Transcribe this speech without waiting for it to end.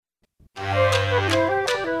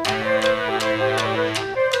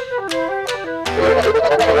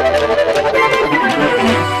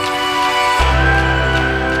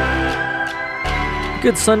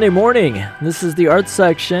Good Sunday morning. This is the Arts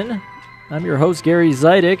Section. I'm your host, Gary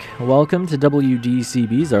Zidek. Welcome to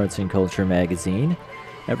WDCB's Arts and Culture magazine.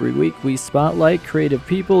 Every week we spotlight creative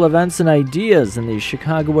people, events, and ideas in the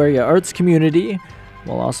Chicago area arts community,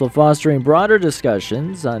 while also fostering broader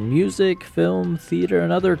discussions on music, film, theater,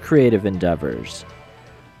 and other creative endeavors.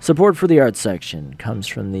 Support for the Arts Section comes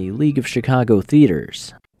from the League of Chicago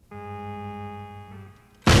Theaters.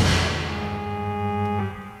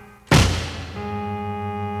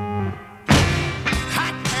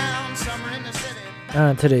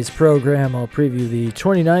 On today's program, I'll preview the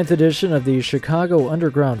 29th edition of the Chicago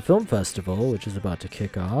Underground Film Festival, which is about to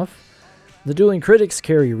kick off. The Dueling Critics,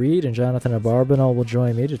 Kerry, Reid, and Jonathan Abarbanel will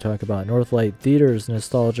join me to talk about Northlight Theater's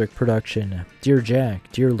nostalgic production, Dear Jack,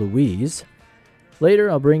 Dear Louise. Later,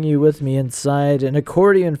 I'll bring you with me inside an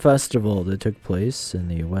accordion festival that took place in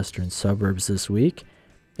the western suburbs this week,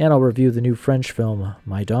 and I'll review the new French film,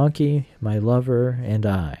 My Donkey, My Lover, and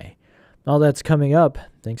I. All that's coming up.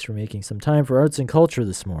 Thanks for making some time for arts and culture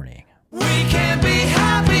this morning. We can be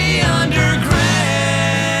happy underground.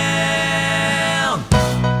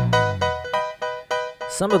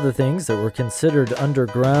 Some of the things that were considered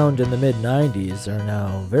underground in the mid-90s are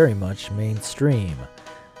now very much mainstream.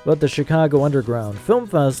 But the Chicago Underground Film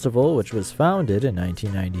Festival, which was founded in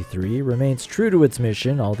 1993, remains true to its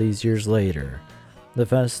mission all these years later. The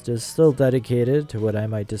fest is still dedicated to what I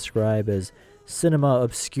might describe as cinema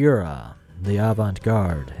obscura, the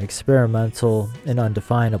avant-garde, experimental, and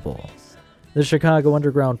undefinable. The Chicago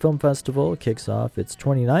Underground Film Festival kicks off its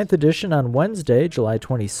 29th edition on Wednesday, July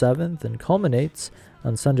 27th, and culminates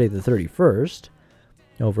on Sunday the 31st.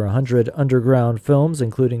 Over 100 underground films,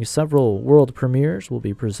 including several world premieres, will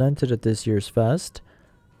be presented at this year's fest.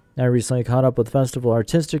 I recently caught up with festival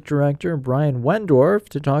artistic director Brian Wendorf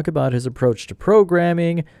to talk about his approach to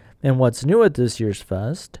programming and what's new at this year's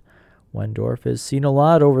fest. Wendorf has seen a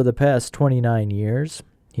lot over the past 29 years.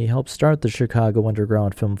 He helped start the Chicago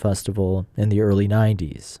Underground Film Festival in the early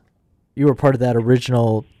 90s. You were part of that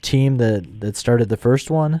original team that started the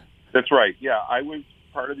first one? That's right, yeah. I was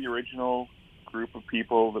part of the original group of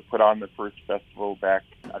people that put on the first festival back.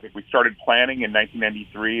 I think we started planning in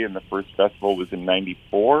 1993, and the first festival was in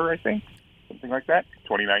 94, I think. Something like that,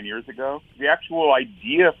 29 years ago. The actual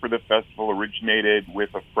idea for the festival originated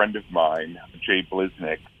with a friend of mine, Jay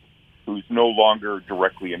Bliznick, who's no longer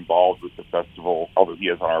directly involved with the festival, although he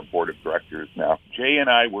is on our board of directors now. Jay and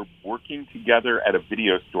I were working together at a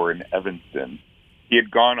video store in Evanston. He had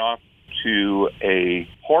gone off to a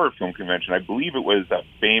horror film convention. I believe it was a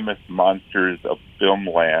famous Monsters of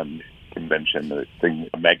Filmland convention,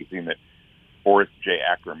 a magazine that Forrest J.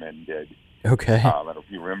 Ackerman did. Okay. I don't know if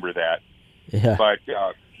you remember that. Yeah. But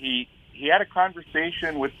he had a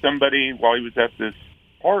conversation with somebody while he was at this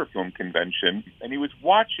horror film convention, and he was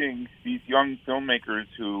watching these young filmmakers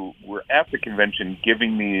who were at the convention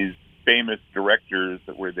giving these famous directors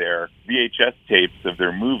that were there VHS tapes of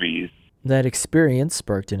their movies. That experience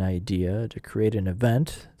sparked an idea to create an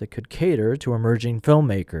event that could cater to emerging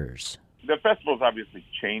filmmakers. The festival's obviously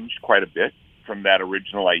changed quite a bit from that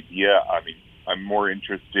original idea. I mean, I'm more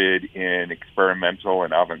interested in experimental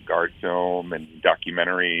and avant-garde film and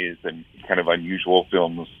documentaries and kind of unusual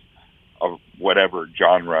films of whatever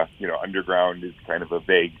genre. You know, underground is kind of a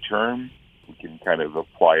vague term. We can kind of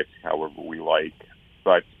apply it however we like.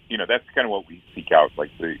 But, you know, that's kind of what we seek out,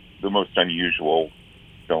 like the most unusual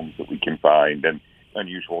films that we can find, and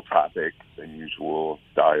unusual topics, unusual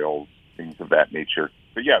styles, things of that nature.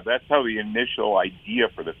 But yeah, that's how the initial idea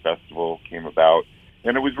for the festival came about.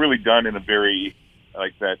 And it was really done in a very,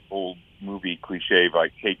 like that old movie cliche of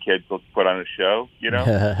like, hey kids, let's put on a show, you know?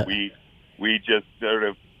 we just sort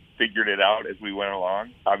of figured it out as we went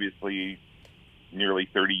along. Obviously, nearly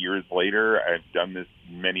 30 years later, I've done this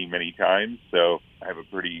many, many times, so I have a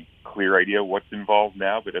pretty clear idea what's involved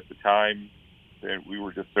now. But at the time, we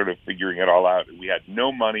were just sort of figuring it all out. We had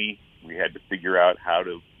no money. We had to figure out how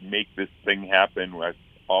to make this thing happen with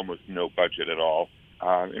almost no budget at all.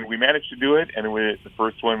 And we managed to do it, and the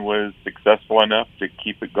first one was successful enough to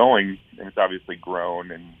keep it going. And it's obviously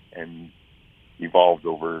grown and evolved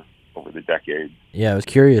over the decades. Yeah, I was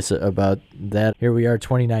curious about that. Here we are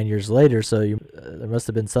 29 years later, so there must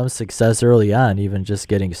have been some success early on, even just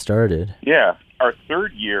getting started. Yeah. Our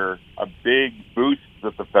third year, a big boost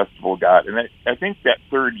that the festival got, and I think that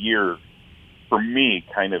third year, for me,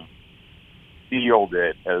 kind of sealed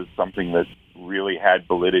it as something that really had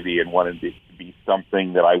validity and wanted to be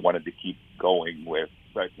something that I wanted to keep going with.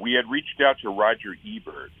 But we had reached out to Roger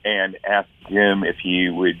Ebert and asked him if he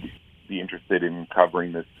would be interested in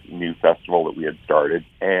covering this new festival that we had started.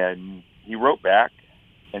 And he wrote back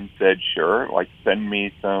and said, sure, like send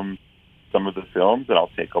me some some of the films, and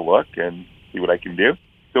I'll take a look and see what I can do.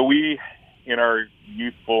 So we, in our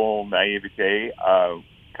youthful naivete,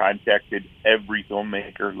 contacted every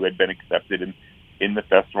filmmaker who had been accepted in the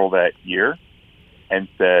festival that year and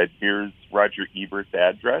said, here's Roger Ebert's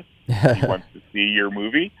address. He wants to see your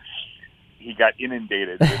movie. He got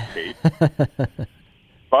inundated with tape.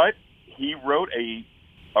 But he wrote a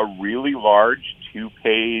really large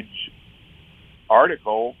 2-page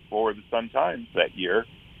article for the Sun-Times that year,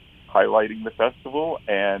 highlighting the festival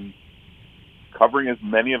and covering as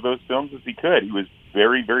many of those films as he could. He was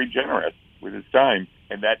very, very generous with his time,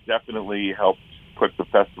 and that definitely helped put the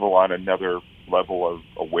festival on another level of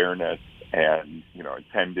awareness, and,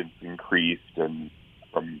 attendance increased, and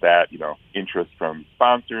from that, interest from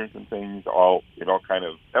sponsors and things,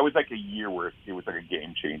 that was like a year where it was like a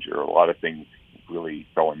game changer. A lot of things really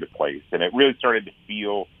fell into place, and it really started to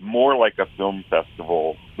feel more like a film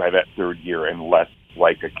festival by that third year and less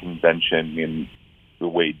like a convention in the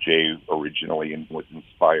way Jay originally was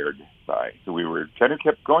inspired by. So we were kind of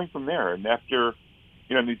kept going from there. And after,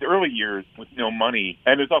 in these early years with no money,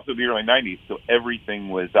 and it was also the early 90s, so everything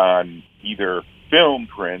was on either film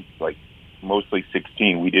prints, like mostly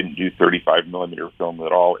 16. We didn't do 35 millimeter film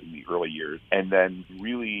at all in the early years. And then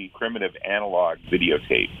really primitive analog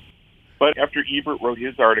videotape. But after Ebert wrote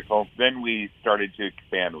his article, then we started to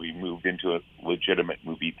expand. We moved into legitimate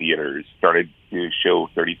movie theaters, started to show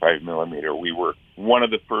 35 millimeter. We were one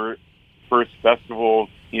of the first festivals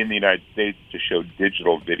in the United States to show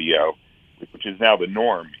digital video, which is now the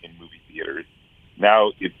norm in movie theaters.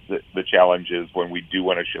 Now it's the challenge is when we do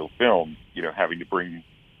want to show film, having to bring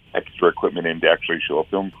extra equipment in to actually show a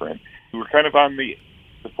film print. We were kind of on the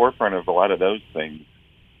forefront of a lot of those things.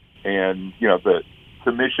 And, the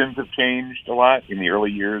submissions have changed a lot. In the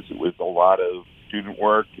early years, it was a lot of student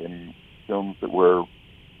work and films that were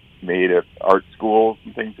made at art schools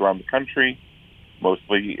and things around the country,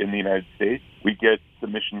 mostly in the United States. We get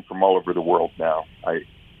submissions from all over the world now. I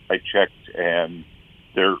checked, and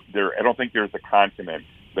I don't think there's a continent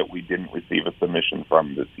that we didn't receive a submission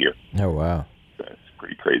from this year. Oh, wow. That's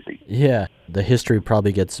pretty crazy. Yeah, the history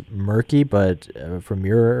probably gets murky, but from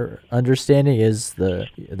your understanding, is the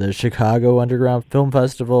Chicago Underground Film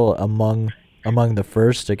Festival among the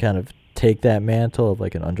first to kind of take that mantle of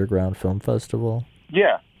like an underground film festival?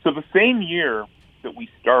 Yeah. So the same year that we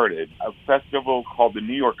started, a festival called the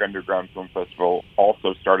New York Underground Film Festival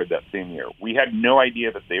also started that same year. We had no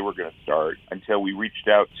idea that they were going to start until we reached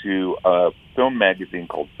out to a film magazine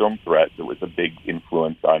called Film Threat that was a big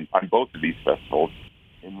influence on both of these festivals,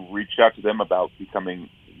 and reached out to them about becoming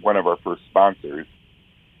one of our first sponsors.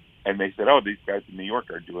 And they said, these guys in New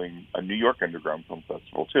York are doing a New York Underground Film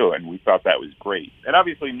Festival too. And we thought that was great. And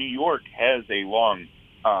obviously New York has a long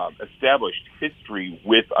established history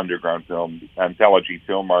with underground film. The Anthology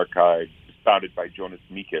Film Archive, founded by Jonas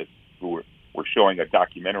Mekas, who we're showing a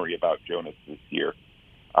documentary about Jonas this year.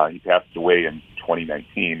 He passed away in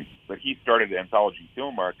 2019. But he started the Anthology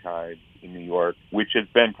Film Archive in New York, which has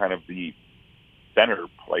been kind of the center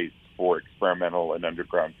place for experimental and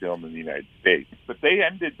underground film in the United States. But they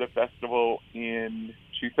ended the festival in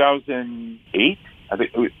 2008, I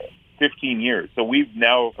think. 15 years. So we've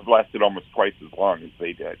now have lasted almost twice as long as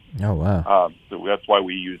they did. Oh, wow. So that's why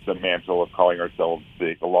we use the mantle of calling ourselves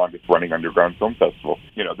the longest running underground film festival.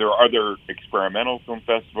 There are other experimental film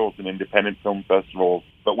festivals and independent film festivals,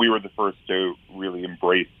 but we were the first to really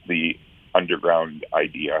embrace the underground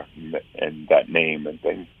idea and that name and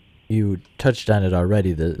things. You touched on it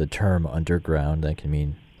already, the term underground. That can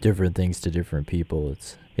mean different things to different people.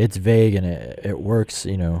 It's vague, and it works,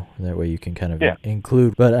 that way you can kind of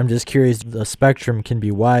include. But I'm just curious, the spectrum can be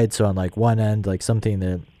wide. So on like one end, like something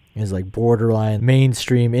that is like borderline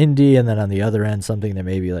mainstream indie, and then on the other end, something that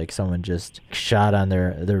maybe like someone just shot on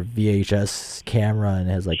their VHS camera and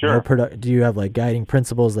has like no product. Do you have like guiding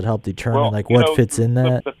principles that help determine what fits in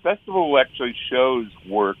that? The festival actually shows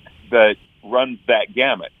work that runs that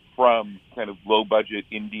gamut, from kind of low budget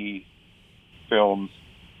indie films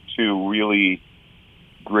to really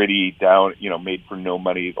gritty down, made for no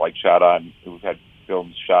money, like we've had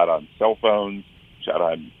films shot on cell phones, shot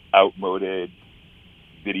on outmoded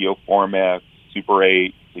video formats, Super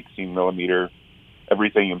 8, 16 millimeter,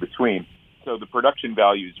 everything in between. So the production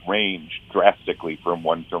values range drastically from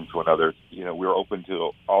one film to another. We're open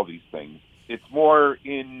to all these things. It's more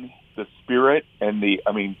in the spirit and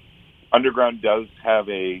underground does have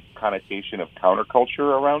a connotation of counterculture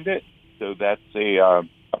around it. So that's a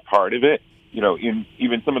part of it. In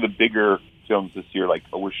even some of the bigger films this year, like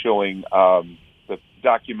we're showing the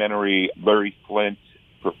documentary Larry Flint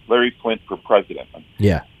for President.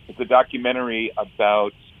 Yeah. It's a documentary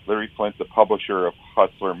about Larry Flint, the publisher of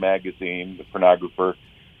Hustler magazine, the pornographer,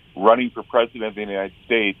 running for president of the United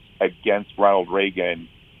States against Ronald Reagan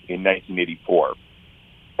in 1984.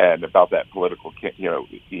 And about that political,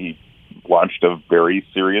 he launched a very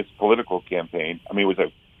serious political campaign. I mean, it was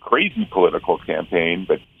a crazy political campaign,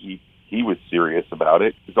 but he was serious about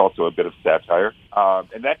it. There's also a bit of satire.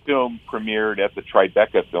 And that film premiered at the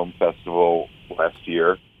Tribeca Film Festival last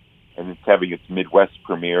year, and it's having its Midwest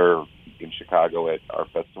premiere in Chicago at our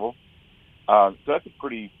festival. So that's a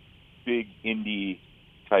pretty big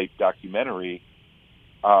indie-type documentary,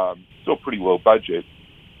 still pretty low budget,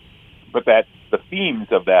 but the themes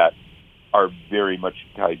of that are very much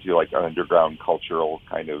tied to like an underground cultural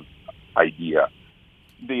kind of idea.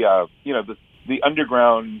 The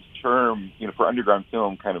underground term, for underground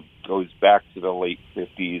film kind of goes back to the late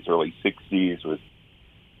 50s, early 60s with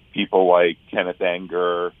people like Kenneth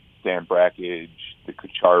Anger, Stan Brakhage, the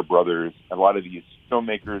Kuchar brothers, a lot of these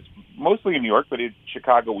filmmakers, mostly in New York, but in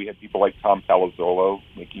Chicago we had people like Tom Palazzolo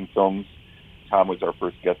making films. Tom was our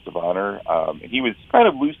first guest of honor, and he was kind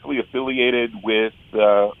of loosely affiliated with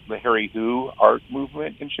the Harry Who art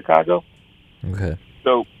movement in Chicago. Okay.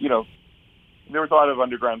 So, there was a lot of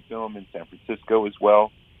underground film in San Francisco as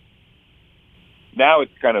well. Now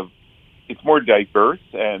it's more diverse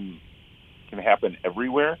and can happen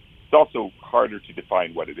everywhere. It's also harder to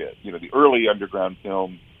define what it is. The early underground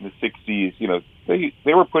film in the 60s,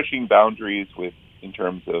 they were pushing boundaries in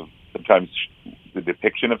terms of sometimes the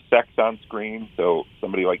depiction of sex on screen. So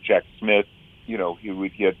somebody like Jack Smith, he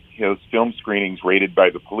would get his film screenings raided by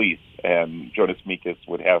the police, and Jonas Mekas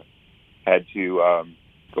would have had to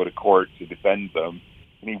go to court to defend them,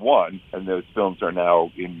 and he won. And those films are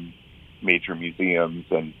now in major museums,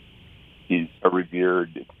 and he's a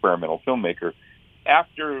revered experimental filmmaker.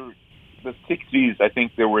 After the 60s, I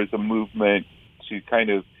think there was a movement to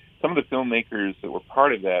some of the filmmakers that were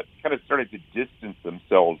part of that kind of started to distance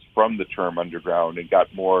themselves from the term underground and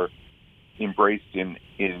got more embraced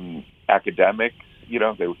in academics.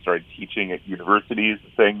 They started teaching at universities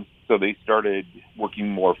and things. So they started working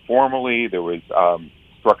more formally. There was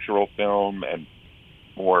structural film and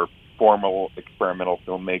more formal experimental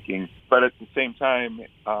filmmaking. But at the same time,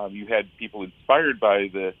 you had people inspired by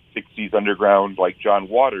the 60s underground, like John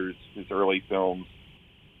Waters. His early films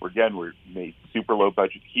were made super low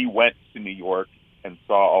budget. He went to New York and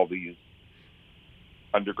saw all these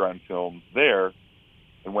underground films there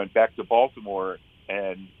and went back to Baltimore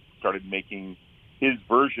and started making his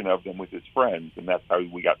version of them with his friends, and that's how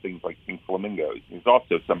we got things like Pink Flamingos. He's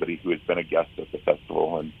also somebody who has been a guest at the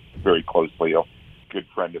festival and very closely a good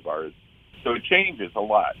friend of ours. So it changes a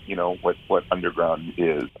lot, what underground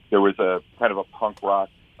is. There was a kind of a punk rock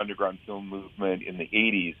underground film movement in the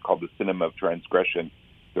 80s called the Cinema of Transgression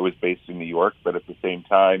that was based in New York, but at the same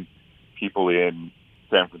time, people in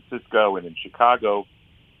San Francisco and in Chicago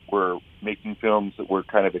were making films that were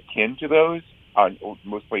kind of akin to those,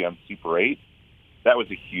 mostly on Super 8. That was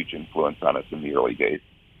a huge influence on us in the early days.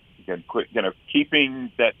 Again,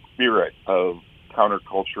 keeping that spirit of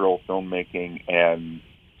countercultural filmmaking and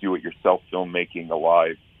do-it-yourself filmmaking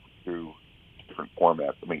alive through different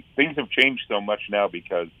formats. I mean, things have changed so much now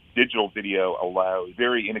because digital video allows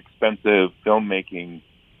very inexpensive filmmaking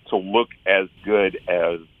to look as good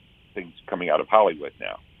as things coming out of Hollywood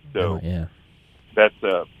now. So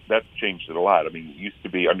that's changed it a lot. I mean, it used to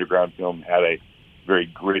be underground film had a very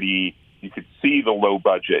gritty, you could see the low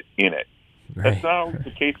budget in it. Right. That's not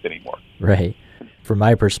the case anymore. Right. From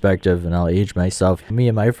my perspective, and I'll age myself, me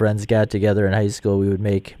and my friends got together in high school. We would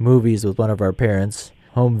make movies with one of our parents'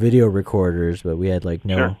 home video recorders, but we had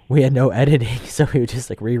no editing, so we would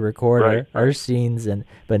just re-record our scenes.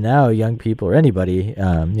 But now young people or anybody,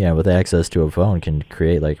 with access to a phone can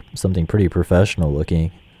create something pretty professional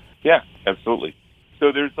looking. Yeah, absolutely.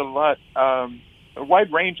 So there's a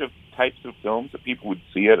wide range of types of films that people would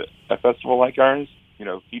see at a festival like ours.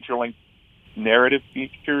 Feature-length narrative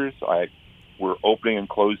features. We're opening and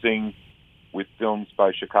closing with films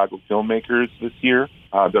by Chicago filmmakers this year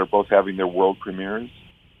that are both having their world premieres.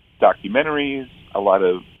 Documentaries, a lot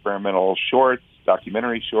of experimental shorts,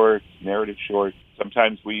 documentary shorts, narrative shorts.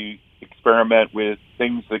 Sometimes we experiment with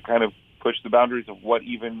things that kind of push the boundaries of what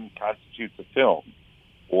even constitutes a film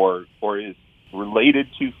or is related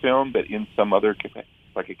to film, but in some other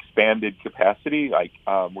expanded capacity.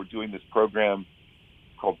 We're doing this program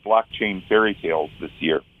called Blockchain Fairy Tales this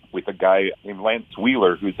year with a guy named Lance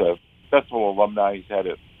Wheeler, who's a festival alumni. He's had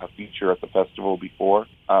a feature at the festival before,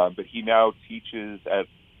 but he now teaches at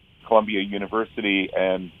Columbia University,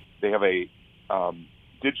 and they have a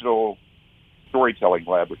digital storytelling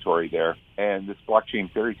laboratory there. And this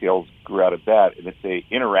Blockchain Fairy Tales grew out of that, and it's a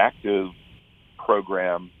interactive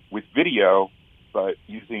program with video, but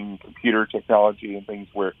using computer technology and things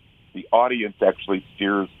where the audience actually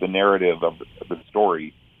steers the narrative of the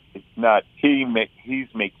story. It's not he's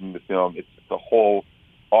making the film, it's the whole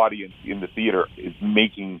audience in the theater is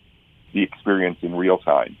making the experience in real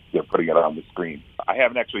time. They're putting it on the screen. I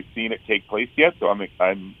haven't actually seen it take place yet, so I'm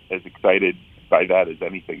as excited by that as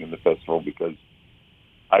anything in the festival, because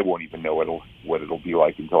I won't even know what it'll be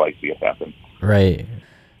like until I see it happen. Right.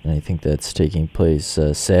 And I think that's taking place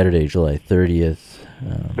Saturday, July 30th.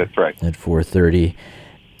 That's right. At 4:30.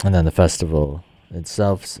 And then the festival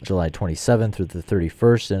itself is July 27th through the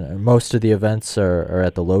 31st. And most of the events are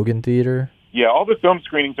at the Logan Theater? Yeah, all the film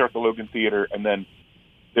screenings are at the Logan Theater, and then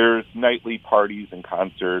there's nightly parties and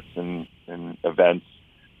concerts and events,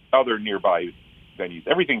 other nearby venues.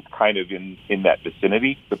 Everything's kind of in that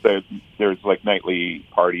vicinity, but there's like nightly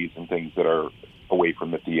parties and things that are away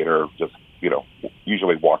from the theater, just,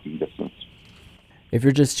 usually walking distance. If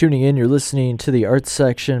you're just tuning in, you're listening to the Arts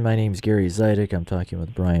Section. My name's Gary Zidek. I'm talking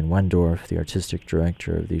with Brian Wendorf, the artistic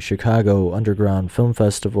director of the Chicago Underground Film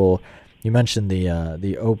Festival. You mentioned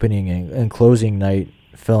the opening and closing night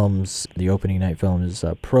films. The opening night film is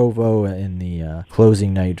Provo, and the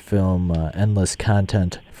closing night film Endless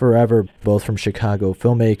Content Forever, both from Chicago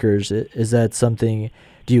filmmakers. Is that something,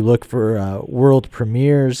 do you look for world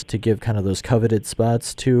premieres to give kind of those coveted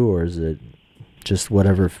spots to, or is it just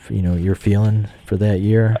whatever you're feeling for that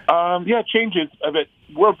year? It changes a bit.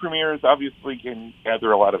 World premieres obviously can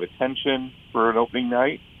gather a lot of attention for an opening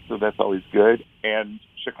night, so that's always good. And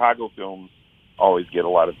Chicago films always get a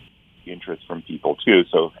lot of interest from people too,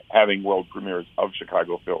 so having world premieres of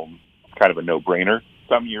Chicago films is kind of a no-brainer.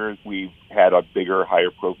 Some years we've had a bigger, higher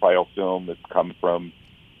profile film that's come from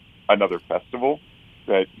another festival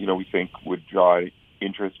that we think would draw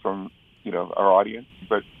interest from our audience.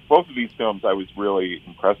 But both of these films I was really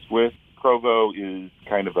impressed with. Provo is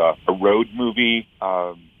kind of a road movie.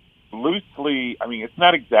 Loosely, it's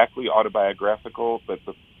not exactly autobiographical, but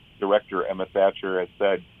the director, Emma Thatcher, has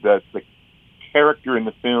said that the character in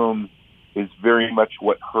the film is very much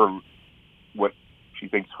what she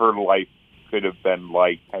thinks her life could have been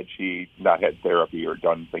like had she not had therapy or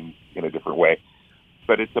done things in a different way.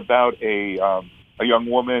 But it's about a young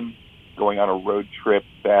woman going on a road trip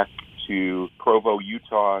back to Provo,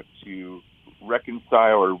 Utah, to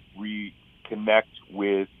reconcile or reconnect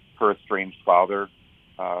with her estranged father,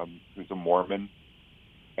 who's a Mormon,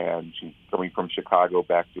 and she's coming from Chicago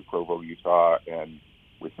back to Provo, Utah, and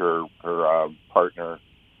with her partner.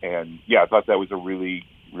 And I thought that was a really,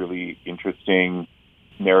 really interesting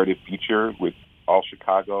narrative feature with all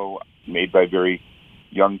Chicago, made by very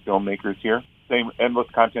young filmmakers here. Same, Endless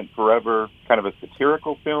Content Forever, kind of a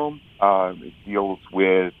satirical film. It deals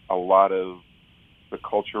with a lot of the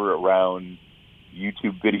culture around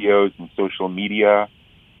YouTube videos and social media,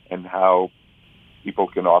 and how people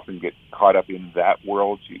can often get caught up in that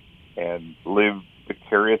world and live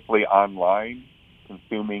vicariously online,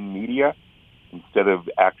 consuming media, instead of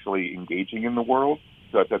actually engaging in the world.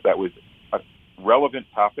 So I thought that was a relevant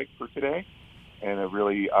topic for today, and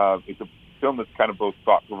it's a film that's kind of both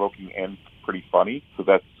thought-provoking and pretty funny. So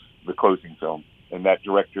that's the closing film, and that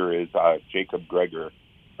director is Jacob Greger,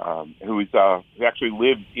 who actually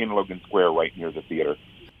lives in Logan Square, right near the theater.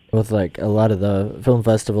 With like a lot of the film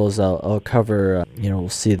festivals, I'll cover, we'll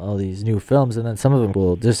see all these new films, and then some of them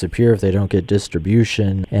will disappear if they don't get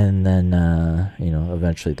distribution, and then,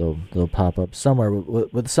 eventually they'll pop up somewhere.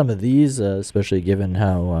 With some of these, especially given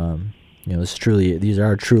how, these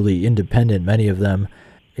are truly independent, many of them,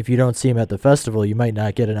 if you don't see them at the festival, you might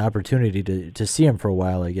not get an opportunity to see them for a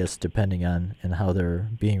while, I guess, depending on how they're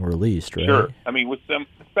being released, right? Sure. With some,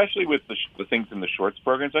 especially with the things in the shorts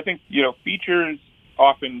programs, I think, features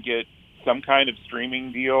often get some kind of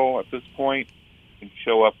streaming deal at this point and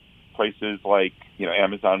show up places like,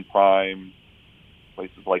 Amazon Prime,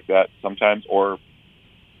 places like that sometimes, or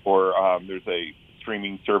there's a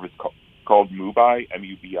streaming service called Mubi,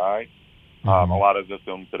 M-U-B-I. A lot of the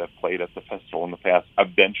films that have played at the festival in the past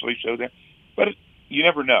eventually show there, but you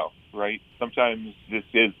never know, right? Sometimes this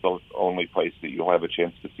is the only place that you'll have a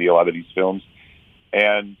chance to see a lot of these films,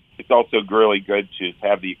 and it's also really good to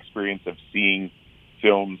have the experience of seeing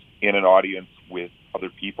films in an audience with other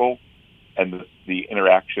people, and the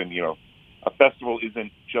interaction. A festival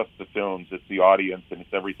isn't just the films; it's the audience, and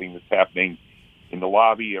it's everything that's happening in the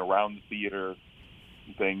lobby, around the theater,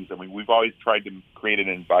 and things. We've always tried to create an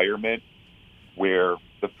environment where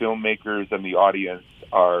the filmmakers and the audience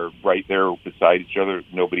are right there beside each other.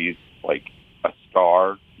 Nobody's like a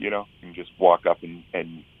star, you can just walk up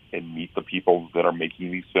and meet the people that are making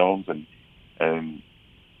these films and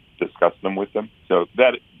just discuss them with them. So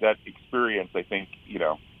that experience, I think,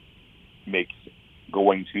 makes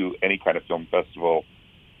going to any kind of film festival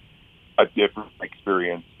a different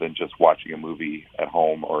experience than just watching a movie at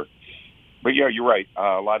home. But yeah, you're right.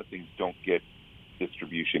 A lot of things don't get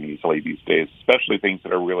distribution easily these days, especially things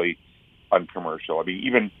that are really uncommercial. I mean,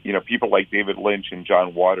 even, people like David Lynch and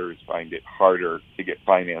John Waters find it harder to get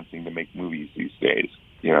financing to make movies these days,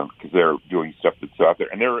 because they're doing stuff that's out there,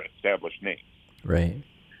 and they're established names. Right.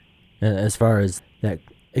 And as far as that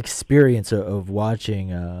experience of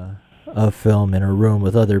watching a film in a room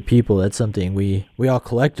with other people, that's something we all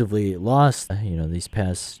collectively lost, these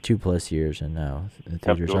past 2+ years, and now the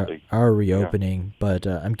theaters are reopening. Yeah. But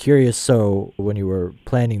I'm curious, so when you were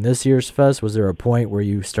planning this year's fest, was there a point where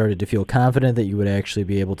you started to feel confident that you would actually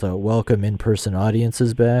be able to welcome in-person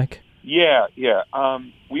audiences back? Yeah.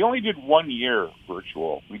 We only did 1 year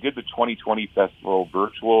virtual. We did the 2020 festival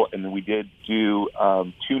virtual, and then we did do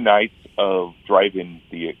 2 nights of drive-in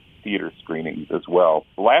theater screenings as well.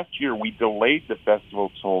 Last year, we delayed the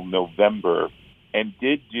festival till November and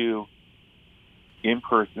did do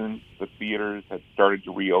in-person. The theaters had started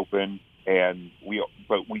to reopen,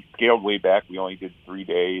 but we scaled way back. We only did 3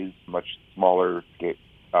 days, much smaller slate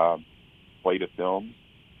of films.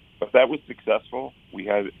 But that was successful. We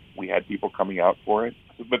had people coming out for it.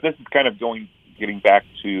 But this is kind of getting back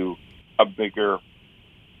to a bigger,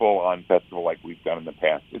 full-on festival like we've done in the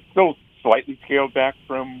past. It's still slightly scaled back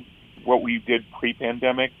from what we did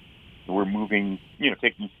pre-pandemic. We're moving,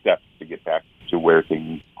 taking steps to get back to where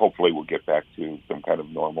things hopefully will get back to some kind of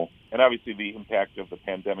normal. And obviously the impact of the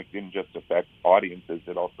pandemic didn't just affect audiences,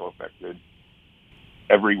 it also affected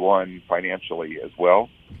everyone financially as well.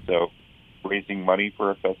 So raising money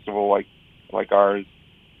for a festival like ours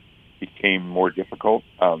became more difficult.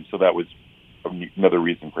 So that was another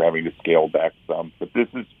reason for having to scale back some. But this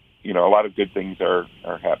is, a lot of good things are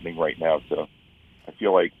happening right now. So I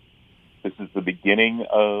feel like this is the beginning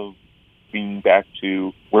of being back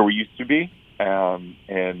to where we used to be.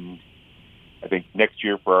 And I think next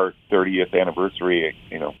year for our 30th anniversary,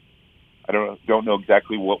 I don't know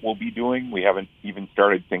exactly what we'll be doing. We haven't even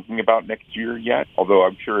started thinking about next year yet, although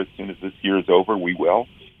I'm sure as soon as this year is over, we will.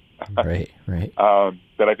 Right.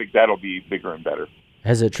 But I think that'll be bigger and better.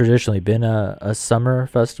 Has it traditionally been a summer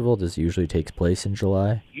festival? Does it usually take place in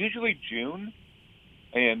July? Usually June,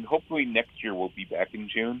 and hopefully next year we'll be back in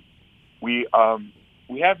June. We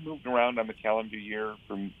have moved around on the calendar year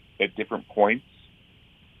at different points,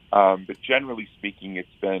 but generally speaking, it's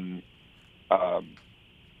been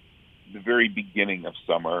the very beginning of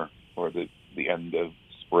summer or the end of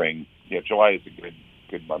spring. Yeah, July is a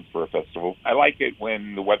good month for a festival. I like it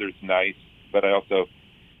when the weather's nice, but I also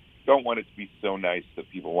don't want it to be so nice that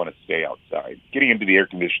people want to stay outside. Getting into the air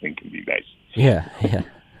conditioning can be nice. Yeah,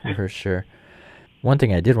 for sure. One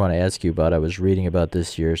thing I did want to ask you about, I was reading about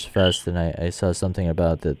this year's fest, and I saw something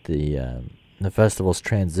about that the festival's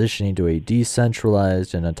transitioning to a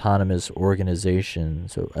decentralized and autonomous organization.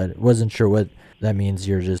 So I wasn't sure what that means.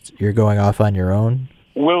 You're going off on your own?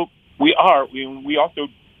 Well, we are. We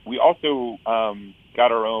also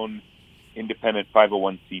got our own independent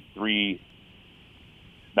 501c3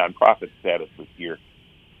 nonprofit status this year.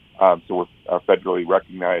 So we're a federally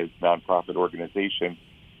recognized nonprofit organization.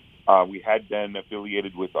 We had been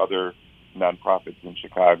affiliated with other nonprofits in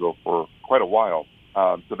Chicago for quite a while.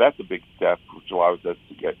 So that's a big step, which allows us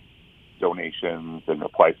to get donations and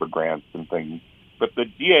apply for grants and things. But the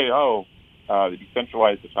DAO, the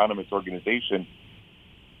Decentralized Autonomous Organization,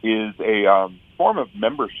 is a form of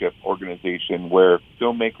membership organization where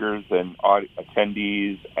filmmakers and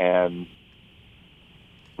attendees and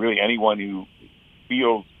really anyone who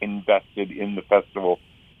feels invested in the festival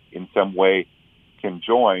in some way can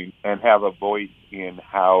join and have a voice in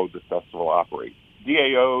how the festival operates.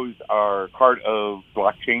 DAOs are part of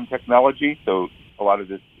blockchain technology, so a lot of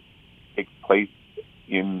this takes place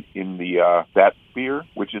in the that sphere,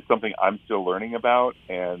 which is something I'm still learning about,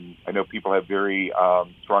 and I know people have very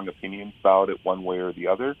strong opinions about it one way or the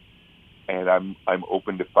other, and I'm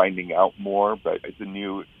open to finding out more, but it's a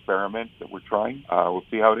new experiment that we're trying. We'll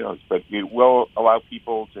see how it goes, but it will allow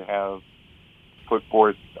people to put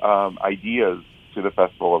forth ideas to the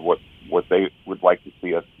festival of what they would like to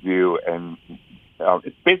see us do, and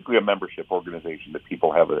it's basically a membership organization that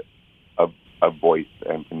people have a voice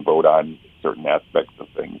and can vote on certain aspects of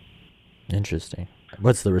things. Interesting.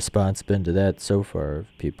 What's the response been to that so far?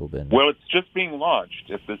 Have people been? Well, it's just being launched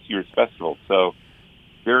at this year's festival, so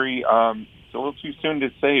it's a little too soon to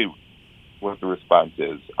say what the response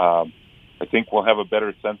is. I think we'll have a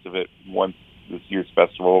better sense of it once this year's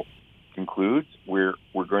festival concludes. We're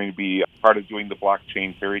going to be part of doing the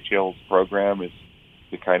blockchain fairy tales program is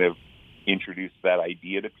to kind of introduce that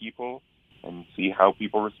idea to people and see how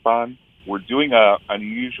people respond. We're doing an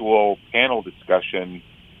unusual panel discussion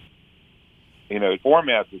in a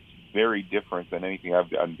format that's very different than anything I've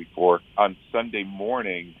done before. On Sunday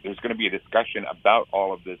morning, there's going to be a discussion about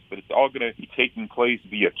all of this, but it's all going to be taking place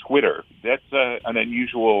via Twitter. That's an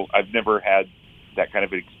unusual, I've never had that kind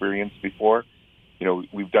of experience before.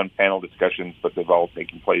 We've done panel discussions, but they've all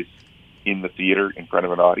taken place in the theater in front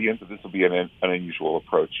of an audience. This will be an unusual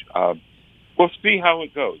approach. We'll see how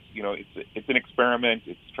it goes. It's an experiment.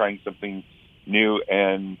 It's trying something new,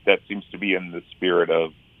 and that seems to be in the spirit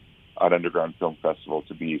of an underground film festival,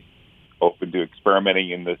 to be open to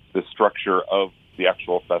experimenting in the structure of the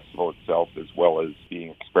actual festival itself, as well as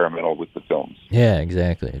being experimental with the films. Yeah,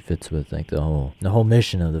 exactly. It fits with like the whole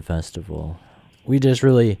mission of the festival. We just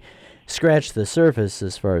really scratched the surface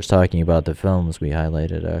as far as talking about the films. We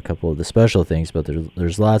highlighted a couple of the special things, but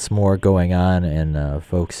there's lots more going on, and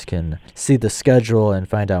folks can see the schedule and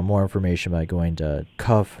find out more information by going to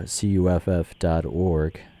cuff.org.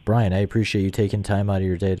 Brian, I appreciate you taking time out of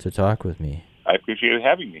your day to talk with me. I appreciate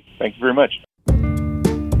having me. Thank you very much.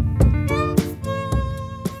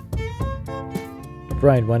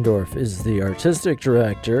 Brian Wendorf is the artistic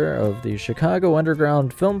director of the Chicago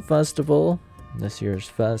Underground Film Festival. This year's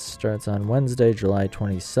fest starts on Wednesday, July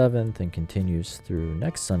 27th and continues through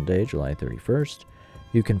next Sunday, July 31st.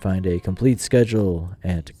 You can find a complete schedule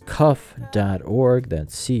at cuff.org.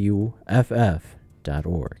 That's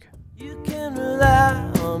cuff.org. You can rely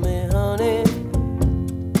on me, honey.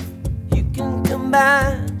 You can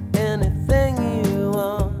combine anything you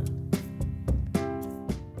want.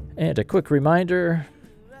 And a quick reminder,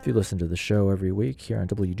 if you listen to the show every week here on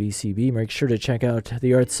WDCB, make sure to check out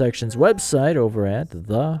the Arts Section's website over at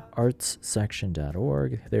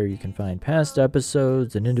theartssection.org. There you can find past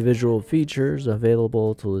episodes and individual features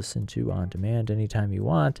available to listen to on demand anytime you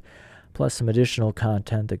want, plus some additional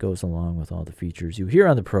content that goes along with all the features you hear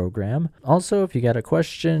on the program. Also, if you got a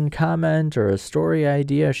question, comment, or a story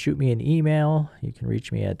idea, shoot me an email. You can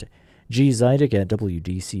reach me at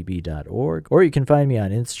gzidek@wdcb.org, or you can find me on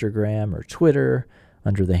Instagram or Twitter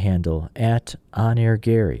under the handle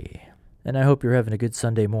 @OnAirGary. And I hope you're having a good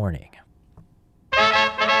Sunday morning.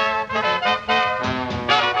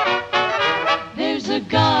 There's a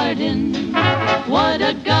garden, what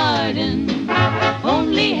a garden,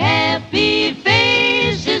 only happy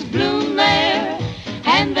faces bloom there,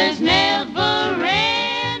 and there's never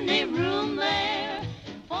any room there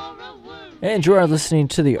for a word. And you are listening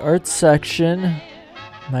to the Arts Section.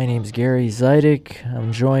 My name's Gary Zidek.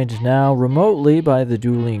 I'm joined now remotely by the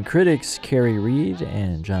Dueling Critics, Kerry, Reid,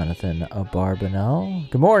 and Jonathan Abarbanel.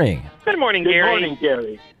 Good morning. Good morning, Gary. Good morning,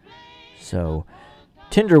 Gary. So,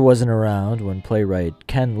 Tinder wasn't around when playwright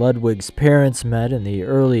Ken Ludwig's parents met in the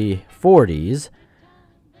early 40s.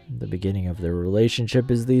 The beginning of their relationship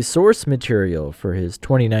is the source material for his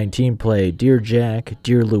 2019 play Dear Jack,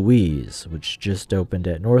 Dear Louise, which just opened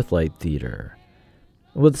at Northlight Theater.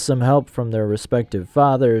 With some help from their respective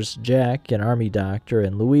fathers, Jack, an army doctor,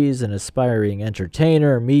 and Louise, an aspiring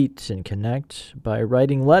entertainer, meet and connect by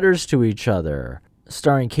writing letters to each other.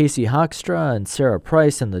 Starring Casey Hoekstra and Sarah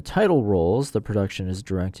Price in the title roles, the production is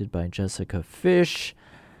directed by Jessica Fish.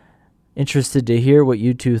 Interested to hear what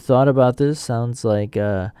you two thought about this. Sounds like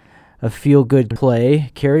a feel-good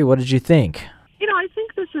play. Kerry, what did you think? I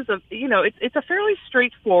think this is it's a fairly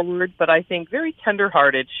straightforward, but I think very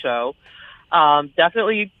tender-hearted show.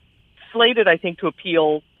 Definitely slated, I think, to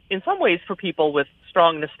appeal in some ways for people with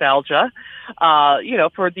strong nostalgia,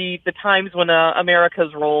 for the times when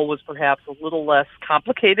America's role was perhaps a little less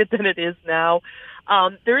complicated than it is now.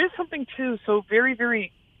 There is something, too, so very,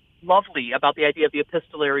 very lovely about the idea of the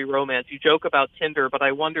epistolary romance. You joke about Tinder, but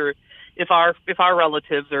I wonder if our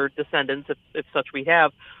relatives or descendants, if such we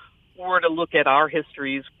have, were to look at our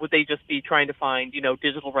histories, would they just be trying to find,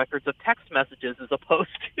 digital records of text messages as opposed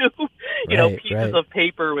to, pieces of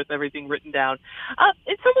paper with everything written down?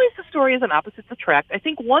 In some ways, the story is an opposites attract. I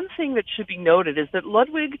think one thing that should be noted is that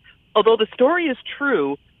Ludwig, although the story is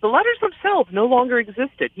true, the letters themselves no longer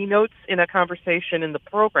existed. He notes in a conversation in the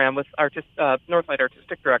program with Northlight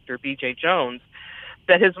Artistic Director B.J. Jones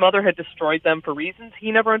that his mother had destroyed them for reasons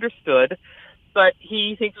he never understood. But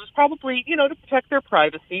he thinks it was probably, to protect their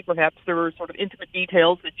privacy. Perhaps there were sort of intimate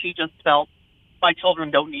details that she just felt, my children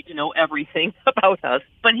don't need to know everything about us.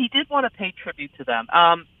 But he did want to pay tribute to them.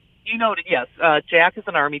 You noted, yes, Jack is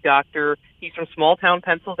an army doctor. He's from small-town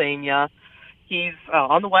Pennsylvania. He's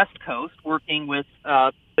on the West Coast working with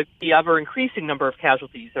the ever-increasing number of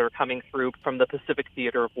casualties that are coming through from the Pacific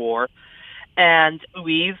theater of war. And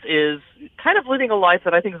Louise is kind of living a life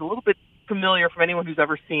that I think is a little bit familiar from anyone who's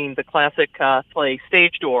ever seen the classic play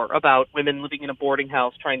Stage Door about women living in a boarding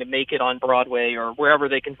house trying to make it on Broadway or wherever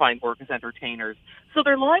they can find work as entertainers. So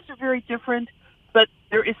their lives are very different, but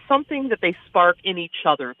there is something that they spark in each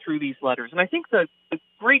other through these letters. And I think the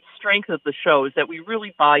great strength of the show is that we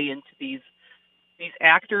really buy into these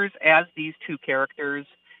actors as these two characters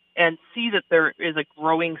and see that there is a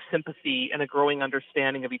growing sympathy and a growing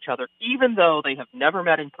understanding of each other, even though they have never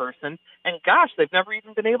met in person. And gosh, they've never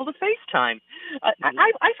even been able to FaceTime. I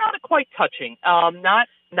found it quite touching. Not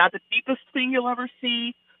the deepest thing you'll ever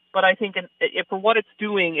see, but I think for what it's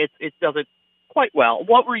doing, it does it quite well.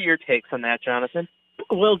 What were your takes on that, Jonathan?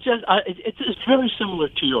 Well, it's very similar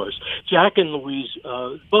to yours. Jack and Louise,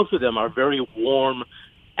 both of them are very warm,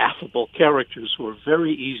 affable characters who are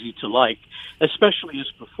very easy to like, especially as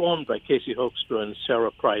performed by Casey Hoekstra and Sarah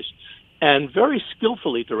Price, and very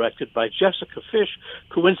skillfully directed by Jessica Fish.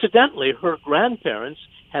 Coincidentally, her grandparents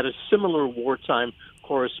had a similar wartime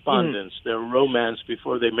correspondence, their romance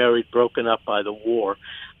before they married broken up by the war.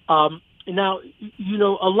 Now,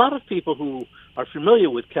 a lot of people who are familiar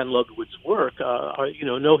with Ken Ludwig's work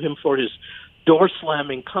know him for his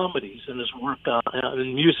door-slamming comedies and his work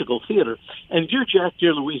in musical theater. And Dear Jack,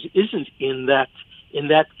 Dear Louise isn't in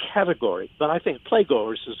that category. But I think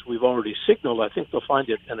playgoers, as we've already signaled, I think they'll find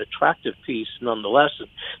it an attractive piece nonetheless, and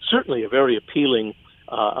certainly a very appealing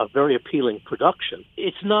production.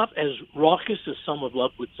 It's not as raucous as some of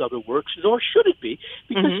Ludwig's other works, nor should it be,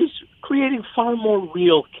 because he's creating far more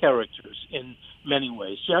real characters in many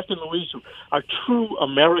ways. Jack and Louise are true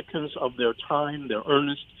Americans of their time. They're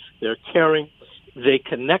earnest, they're caring, they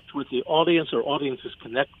connect with the audience, or audiences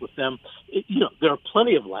connect with them. There are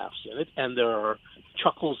plenty of laughs in it, and there are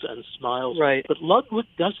chuckles and smiles. Right. But Ludwig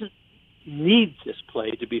doesn't need this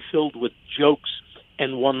play to be filled with jokes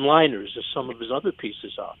and one-liners as some of his other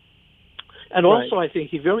pieces are. And also, I think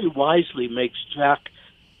he very wisely makes Jack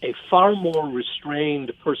a far more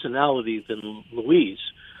restrained personality than Louise,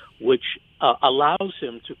 which allows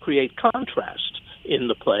him to create contrast in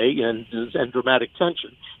the play and dramatic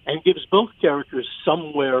tension, and gives both characters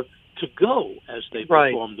somewhere to go as they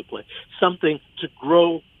perform the play, something to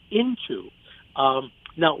grow into.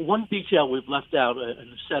 Now, one detail we've left out in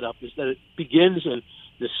the setup is that it begins in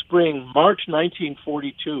the spring. March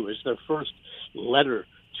 1942 is their first letter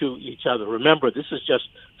to each other. Remember, this is just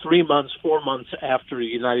 4 months after the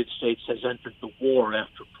United States has entered the war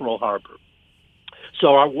after Pearl Harbor.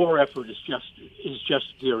 So our war effort is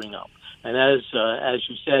just gearing up. And as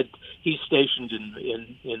you said, he's stationed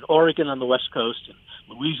in Oregon on the West Coast, and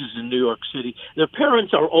Louise is in New York City. Their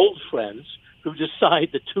parents are old friends who decide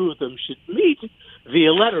the two of them should meet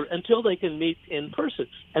via letter until they can meet in person.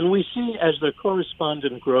 And we see as their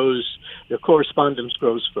correspondence grows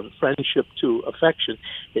from friendship to affection,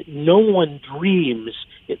 that no one dreams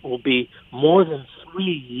it will be more than 3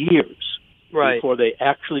 years before they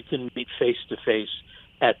actually can meet face to face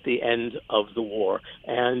at the end of the war.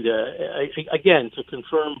 And again, to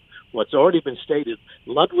confirm what's already been stated,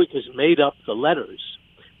 Ludwig has made up the letters,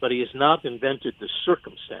 but he has not invented the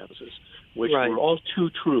circumstances, which were all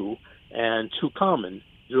too true and too common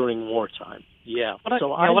during wartime. Yeah.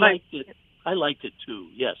 I liked it too,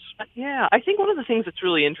 yes. Yeah, I think one of the things that's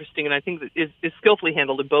really interesting, and I think that is skillfully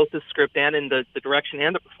handled in both the script and in the direction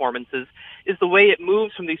and the performances, is the way it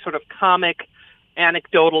moves from these sort of comic,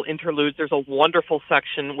 anecdotal interludes. There's a wonderful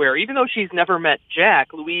section where, even though she's never met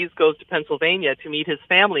Jack, Louise goes to Pennsylvania to meet his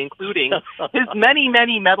family, including his many,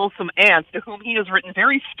 many meddlesome aunts, to whom he has written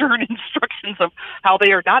very stern instructions of how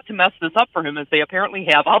they are not to mess this up for him, as they apparently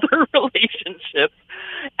have other relationships.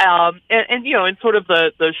 And sort of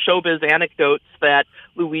the showbiz anecdotes that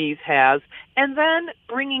Louise has, and then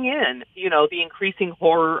bringing in, the increasing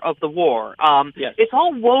horror of the war. It's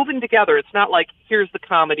all woven together. It's not like, here's the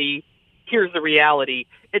comedy, here's the reality.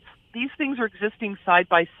 These things are existing side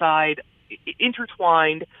by side,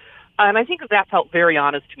 intertwined, and I think that felt very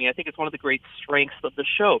honest to me. I think it's one of the great strengths of the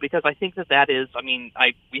show, because I think that is,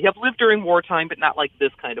 we have lived during wartime, but not like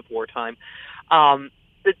this kind of wartime.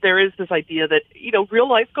 That there is this idea that, real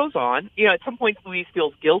life goes on. At some point Louise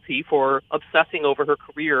feels guilty for obsessing over her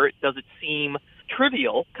career. Does it seem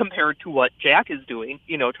trivial compared to what Jack is doing,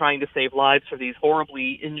 trying to save lives for these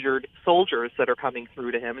horribly injured soldiers that are coming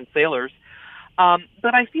through to him, and sailors.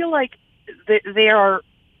 But I feel like they're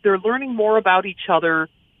learning more about each other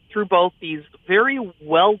through both these very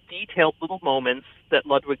well-detailed little moments that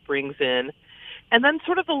Ludwig brings in, and then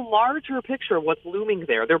sort of the larger picture of what's looming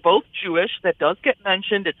there. They're both Jewish. That does get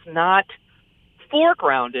mentioned. It's not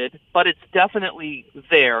foregrounded, but it's definitely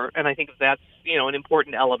there, and I think that's, an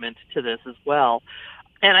important element to this as well.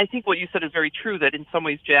 And I think what you said is very true, that in some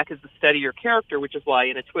ways Jack is the steadier character, which is why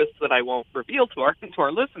in a twist that I won't reveal to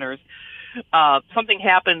our listeners, something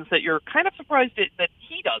happens that you're kind of surprised that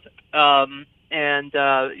he doesn't.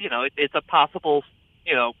 It's a possible,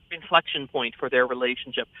 inflection point for their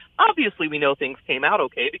relationship. Obviously, we know things came out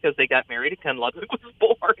okay because they got married and Ken Ludwig was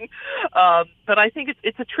born. But I think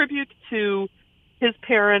it's a tribute to his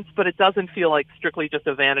parents, but it doesn't feel like strictly just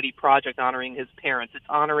a vanity project honoring his parents. It's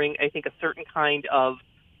honoring, I think, a certain kind of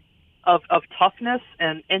toughness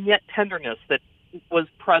and yet tenderness that was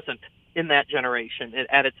present in that generation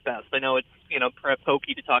at its best. I know it's, perhaps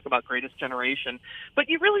hokey to talk about Greatest Generation, but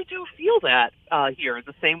you really do feel that here,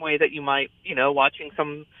 the same way that you might, watching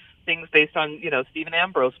some things based on, Stephen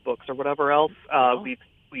Ambrose books or whatever else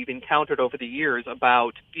we've encountered over the years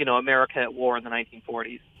about, America at war in the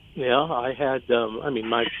 1940s. Yeah, I had,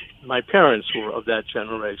 my parents were of that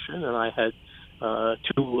generation, and I had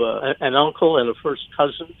an uncle and a first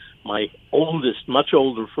cousin, my oldest, much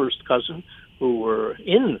older first cousin, who were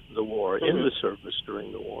in the war, in the service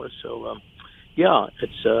during the war. So,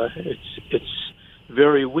 it's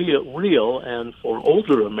very real, and for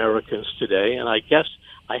older Americans today, and I guess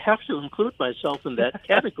I have to include myself in that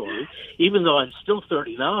category, even though I'm still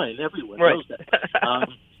 39. Everyone knows that.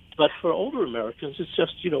 But for older Americans, it's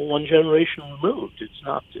just one generation removed. It's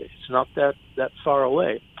not that far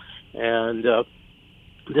away, and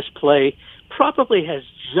this play probably has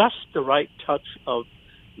just the right touch of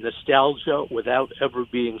nostalgia without ever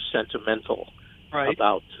being sentimental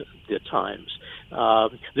about the times.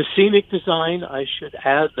 The scenic design, I should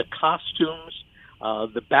add, the costumes,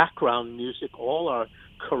 the background music, all are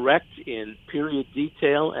correct in period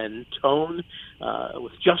detail and tone,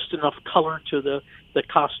 with just enough color to the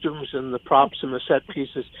costumes and the props and the set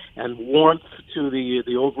pieces, and warmth to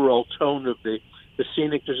the overall tone of the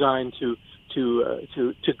scenic design to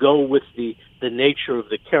go with the nature of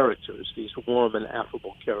the characters, these warm and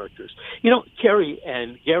affable characters. Kerry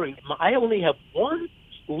and Gary, I only have one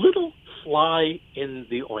little fly in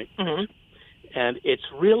the ointment, and it's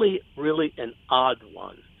really, really an odd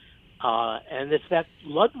one. And it's that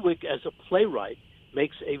Ludwig, as a playwright,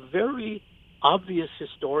 makes a very obvious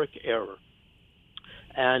historic error.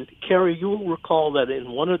 And Kerry, you will recall that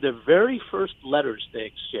in one of the very first letters they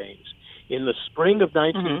exchanged, in the spring of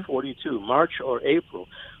 1942, March or April,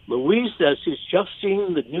 Louise says she's just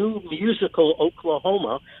seen the new musical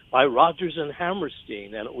Oklahoma by Rodgers and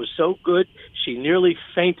Hammerstein, and it was so good she nearly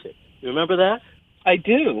fainted. You remember that? I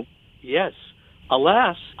do. Yes.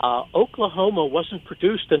 Alas, Oklahoma wasn't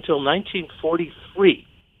produced until 1943.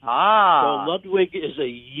 So Ludwig is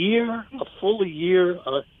a full year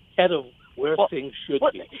ahead of where things should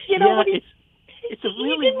be. It's a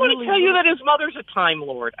really, he didn't want to tell you that his mother's a Time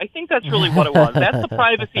Lord. I think that's really what it was. That's the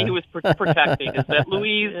privacy he was protecting, is that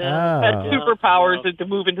Louise had superpowers to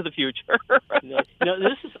move into the future. I know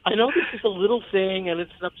this is a little thing, and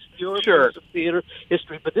it's an obscure piece of theater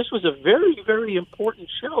history, but this was a very, very important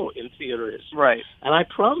show in theater history. Right. And I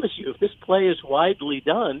promise you, if this play is widely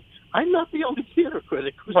done, I'm not the only theater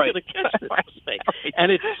critic who's going to catch this thing.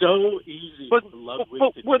 And it's so easy for Ludwig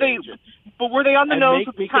to change it. But were they on the nose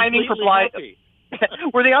with the timing for Blythe?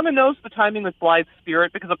 Were they on the nose with the timing with Blythe's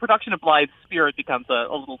Spirit? Because the production of Blythe's Spirit becomes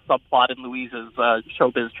a little subplot in Louise's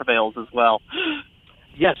showbiz travails as well.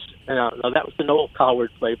 Yes. Now, that was the Noel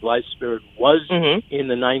Coward play. Blythe's Spirit was in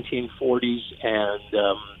the 1940s, and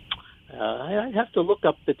I'd have to look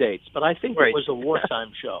up the dates, but I think it was a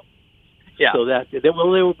wartime show. Yeah. So that they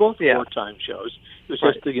were both wartime shows. It was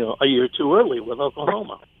just a year too early with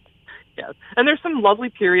Oklahoma. Yeah, and there's some lovely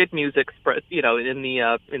period music, in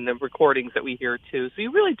the recordings that we hear too. So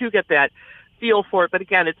you really do get that feel for it. But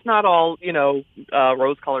again, it's not all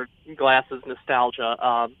rose-colored glasses nostalgia.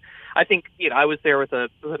 I think I was there with an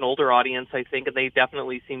older audience, I think, and they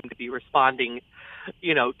definitely seem to be responding,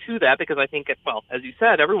 to that, because I think, as you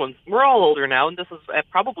said, we're all older now, and this is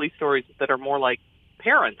probably stories that are more like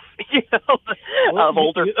parents, of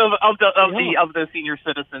the senior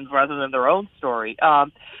citizens rather than their own story.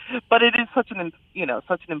 But it is such an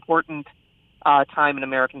important time in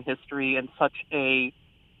American history, and such a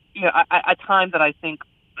time that I think,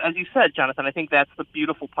 as you said, Jonathan, I think that's the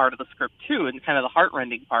beautiful part of the script too, and kind of the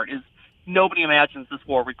heartrending part is nobody imagines this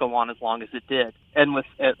war would go on as long as it did, and with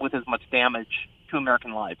as much damage to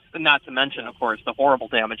American lives, and not to mention, of course, the horrible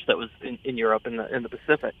damage that was in Europe and in the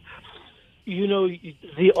Pacific.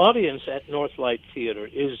 The audience at Northlight Theater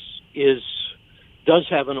does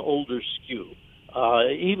have an older skew,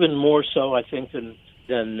 even more so, I think, than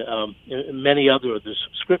many other of the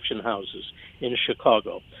subscription houses in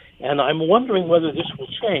Chicago. And I'm wondering whether this will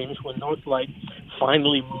change when Northlight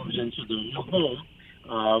finally moves into the new home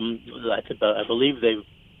I believe they've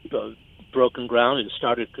broken ground and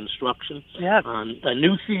started construction on a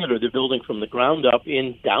new theater they're building from the ground up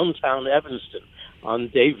in downtown Evanston on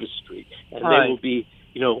Davis Street. And they will be,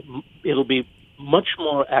 it'll be much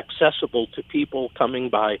more accessible to people coming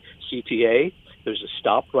by CTA. There's a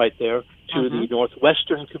stop right there to the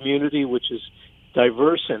Northwestern community, which is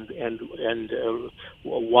diverse and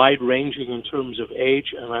wide-ranging in terms of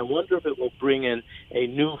age, and I wonder if it will bring in a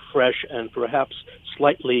new, fresh, and perhaps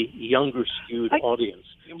slightly younger-skewed audience.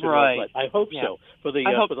 Right. I hope so for the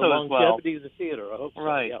longevity of the theater. I hope so.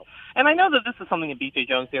 Right. Yeah. And I know that this is something that B.J.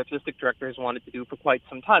 Jones, the artistic director, has wanted to do for quite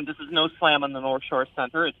some time. This is no slam on the North Shore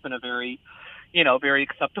Center. It's been a very, very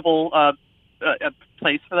acceptable a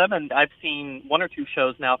place for them, and I've seen one or two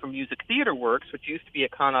shows now from Music Theater Works, which used to be a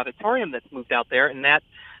Con Auditorium that's moved out there, and that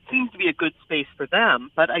seems to be a good space for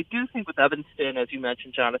them. But I do think with Evanston, as you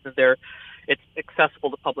mentioned, Jonathan, it's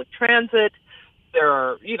accessible to public transit. There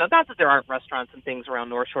are, not that there aren't restaurants and things around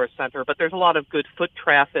North Shore Center, but there's a lot of good foot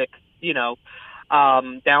traffic,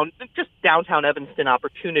 downtown Evanston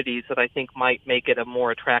opportunities that I think might make it a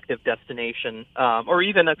more attractive destination, or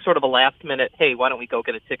even a sort of a last minute, hey, why don't we go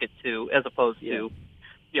get a ticket to, as opposed to,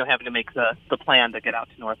 having to make the plan to get out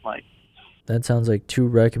to Northlight. That sounds like two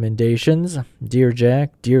recommendations. Dear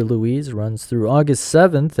Jack, Dear Louise runs through August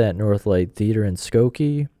 7th at Northlight Theater in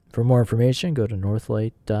Skokie. For more information, go to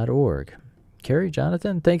northlight.org. Kerry,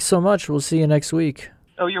 Jonathan, thanks so much. We'll see you next week.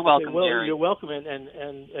 Oh, you're welcome, Gary. You're welcome,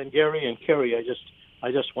 and Gary and Kerry,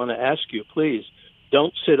 I just want to ask you, please,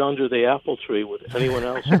 don't sit under the apple tree with anyone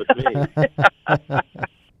else but me.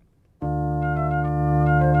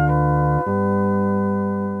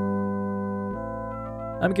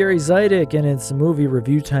 I'm Gary Zidek, and it's movie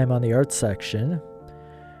review time on the arts section.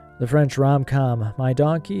 The French rom-com My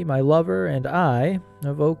Donkey, My Lover, and I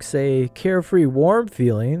evokes a carefree, warm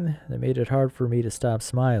feeling that made it hard for me to stop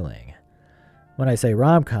smiling. When I say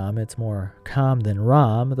rom-com, it's more com than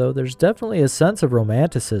rom, though there's definitely a sense of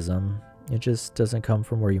romanticism. It just doesn't come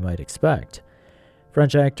from where you might expect.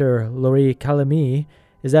 French actor Laurie Calamy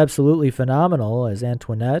is absolutely phenomenal as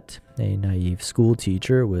Antoinette, a naive school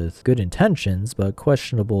teacher with good intentions but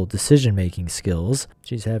questionable decision-making skills.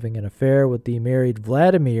 She's having an affair with the married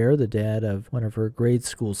Vladimir, the dad of one of her grade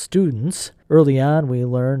school students. Early on, we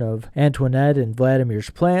learn of Antoinette and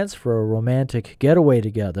Vladimir's plans for a romantic getaway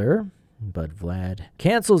together, but Vlad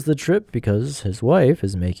cancels the trip because his wife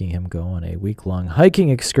is making him go on a week-long hiking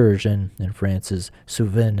excursion in France's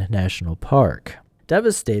Cevennes National Park.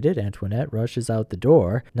 Devastated, Antoinette rushes out the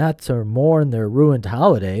door, not to mourn their ruined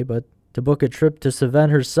holiday, but to book a trip to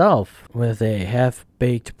Cevennes herself, with a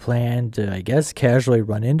half-baked plan to, casually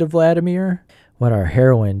run into Vladimir. What our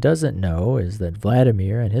heroine doesn't know is that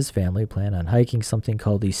Vladimir and his family plan on hiking something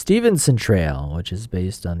called the Stevenson Trail, which is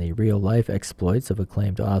based on the real-life exploits of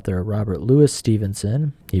acclaimed author Robert Louis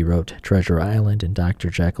Stevenson. He wrote Treasure Island and Dr.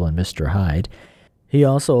 Jekyll and Mr. Hyde. He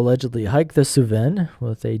also allegedly hiked the Cevennes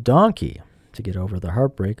with a donkey to get over the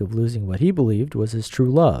heartbreak of losing what he believed was his true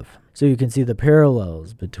love. So you can see the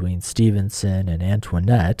parallels between Stevenson and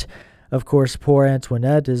Antoinette. Of course, poor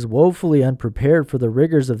Antoinette is woefully unprepared for the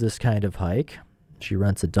rigors of this kind of hike. She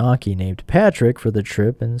rents a donkey named Patrick for the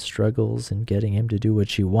trip and struggles in getting him to do what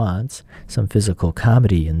she wants. Some physical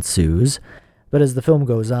comedy ensues. But as the film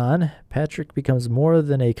goes on, Patrick becomes more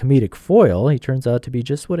than a comedic foil. He turns out to be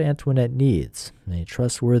just what Antoinette needs. A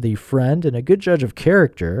trustworthy friend and a good judge of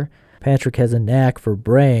character. Patrick has a knack for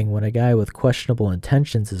braying when a guy with questionable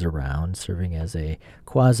intentions is around, serving as a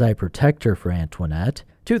quasi-protector for Antoinette.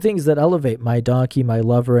 Two things that elevate My Donkey, My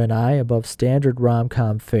Lover, and I above standard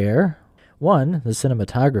rom-com fare. One, the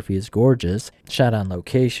cinematography is gorgeous, shot on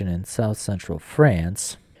location in south-central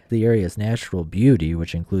France. The area's natural beauty,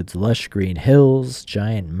 which includes lush green hills,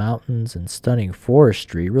 giant mountains, and stunning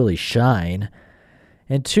forestry, really shine.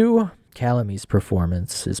 And two, Calamy's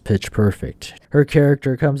performance is pitch perfect. Her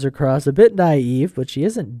character comes across a bit naive, but she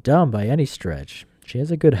isn't dumb by any stretch. She has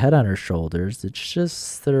a good head on her shoulders. It's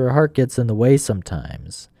just that her heart gets in the way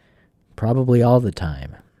sometimes. Probably all the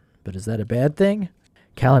time. But is that a bad thing?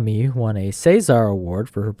 Calamy won a César Award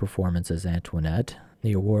for her performance as Antoinette.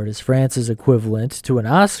 The award is France's equivalent to an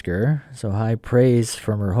Oscar, so high praise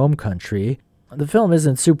from her home country. The film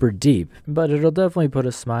isn't super deep, but it'll definitely put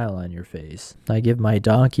a smile on your face. I give My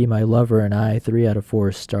Donkey, My Lover, and I 3 out of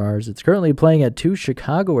 4 stars. It's currently playing at 2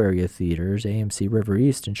 Chicago area theaters, AMC River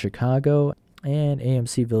East in Chicago and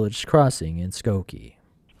AMC Village Crossing in Skokie.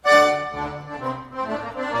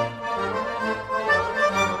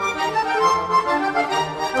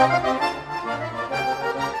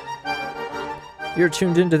 You're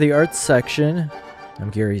tuned into the arts section. I'm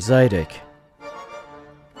Gary Zidek.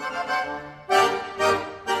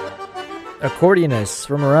 Accordionists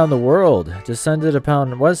from around the world descended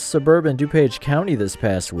upon West suburban DuPage County this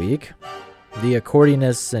past week. The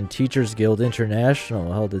Accordionists and Teachers Guild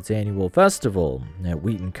International held its annual festival at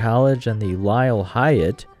Wheaton College and the Lyle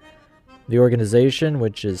Hyatt. The organization,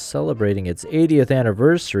 which is celebrating its 80th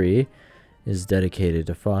anniversary, is dedicated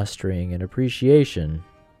to fostering an appreciation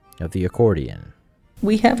of the accordion.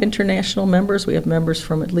 We have international members. We have members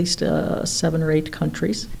from at least 7 or 8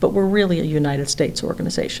 countries, but we're really a United States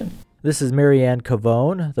organization. This is Marianne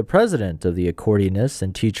Cavone, the president of the Accordionists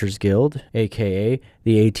and Teachers Guild, a.k.a.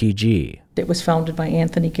 the ATG. It was founded by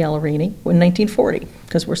Anthony Gallerini in 1940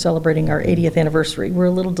 because we're celebrating our 80th anniversary. We're a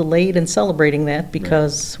little delayed in celebrating that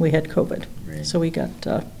because we had COVID. Right. So we got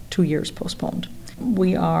 2 years postponed.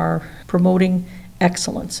 We are promoting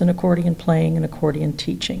excellence in accordion playing and accordion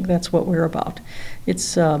teaching. That's what we're about.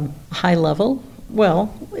 It's high level.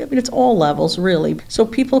 Well, I mean, it's all levels, really. So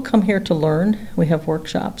people come here to learn. We have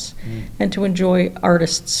workshops, and to enjoy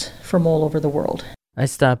artists from all over the world. I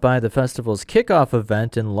stopped by the festival's kickoff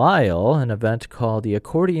event in Lisle. An event called the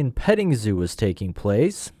Accordion Petting Zoo was taking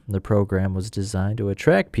place. The program was designed to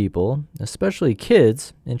attract people, especially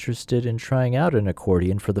kids, interested in trying out an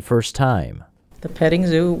accordion for the first time. The petting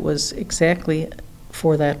zoo was exactly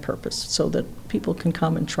for that purpose, so that people can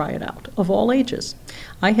come and try it out, of all ages.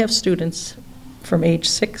 I have students from age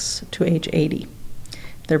 6 to age 80.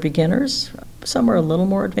 They're beginners. Some are a little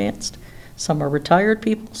more advanced. Some are retired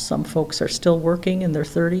people. Some folks are still working in their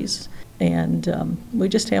 30s. And we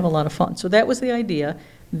just have a lot of fun. So that was the idea.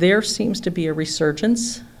 There seems to be a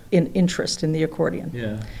resurgence in interest in the accordion.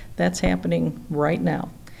 Yeah. That's happening right now.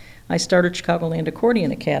 I started Chicagoland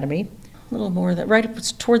Accordion Academy, a little more that right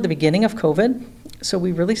toward the beginning of COVID. So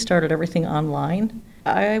we really started everything online.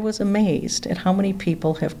 I was amazed at how many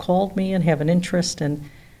people have called me and have an interest, and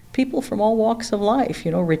people from all walks of life,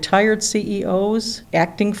 retired CEOs,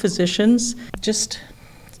 acting physicians, just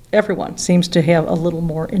everyone seems to have a little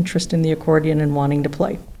more interest in the accordion and wanting to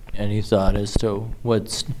play. Any thought as to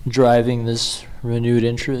what's driving this renewed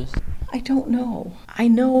interest? I don't know. I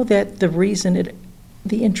know that the reason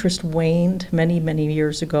the interest waned many, many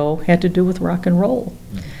years ago had to do with rock and roll.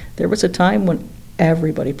 Mm-hmm. There was a time when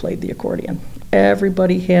everybody played the accordion.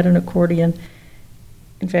 Everybody had an accordion.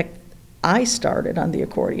 In fact, I started on the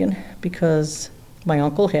accordion because my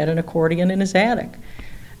uncle had an accordion in his attic,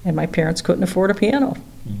 and my parents couldn't afford a piano.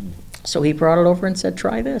 Mm-hmm. So he brought it over and said,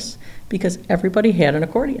 try this, because everybody had an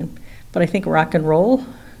accordion. But I think rock and roll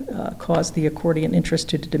caused the accordion interest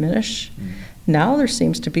to diminish. Mm-hmm. Now there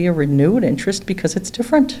seems to be a renewed interest because it's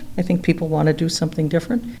different. I think people want to do something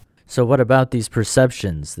different. So what about these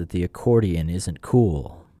perceptions that the accordion isn't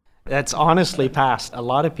cool? That's honestly past. A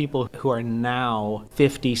lot of people who are now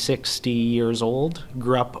 50, 60 years old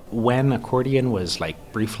grew up when accordion was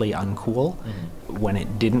briefly uncool, when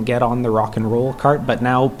it didn't get on the rock and roll cart, but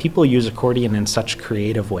now people use accordion in such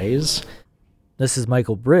creative ways. This is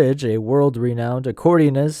Michael Bridge, a world-renowned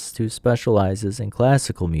accordionist who specializes in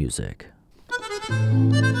classical music.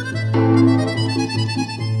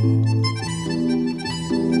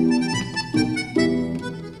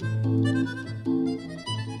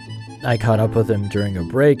 I caught up with him during a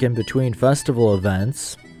break in between festival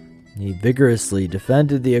events. He vigorously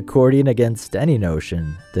defended the accordion against any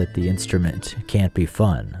notion that the instrument can't be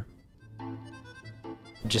fun.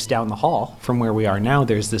 Just down the hall from where we are now,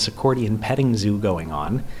 there's this accordion petting zoo going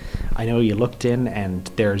on. I know you looked in and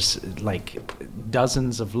there's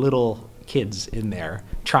dozens of little kids in there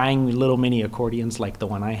trying little mini accordions like the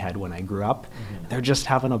one I had when I grew up. Mm-hmm. They're just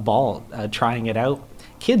having a ball trying it out.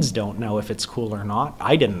 Kids don't know if it's cool or not.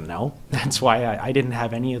 I didn't know. That's why I didn't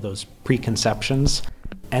have any of those preconceptions.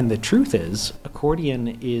 And the truth is,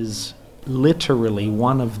 accordion is literally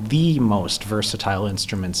one of the most versatile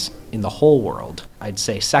instruments in the whole world. I'd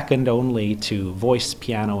say second only to voice,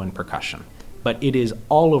 piano, and percussion. But it is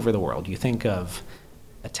all over the world. You think of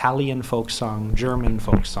Italian folk song, German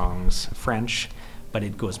folk songs, French, but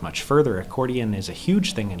it goes much further. Accordion is a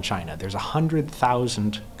huge thing in China. There's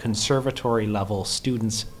 100,000 conservatory-level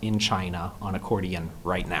students in China on accordion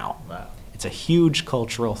right now. Wow. It's a huge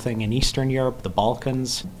cultural thing in Eastern Europe, the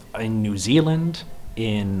Balkans, in New Zealand,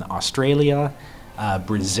 in Australia,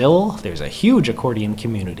 Brazil. There's a huge accordion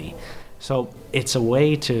community. So it's a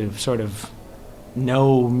way to sort of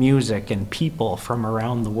know music and people from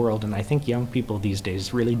around the world, and I think young people these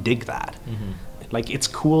days really dig that. Mm-hmm. It's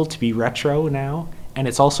cool to be retro now, and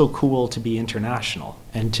it's also cool to be international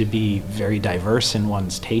and to be very diverse in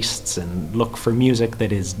one's tastes and look for music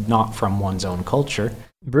that is not from one's own culture.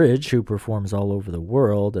 Bridge, who performs all over the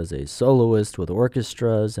world as a soloist with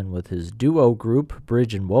orchestras and with his duo group,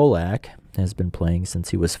 Bridge and Wolak, has been playing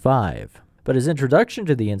since he was 5. But his introduction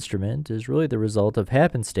to the instrument is really the result of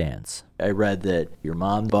happenstance. I read that your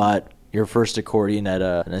mom bought your first accordion at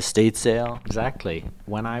an estate sale. Exactly.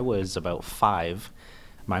 When I was about 5,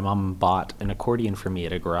 my mom bought an accordion for me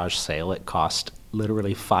at a garage sale. It cost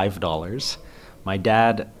literally $5. My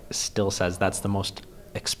dad still says that's the most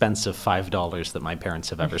expensive $5 that my parents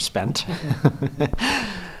have ever spent.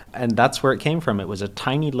 And that's where it came from. It was a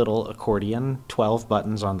tiny little accordion, 12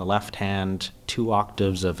 buttons on the left hand, 2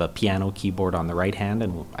 octaves of a piano keyboard on the right hand,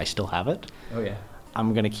 and I still have it. Oh, yeah.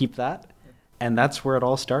 I'm going to keep that. And that's where it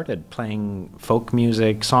all started, playing folk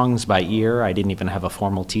music, songs by ear. I didn't even have a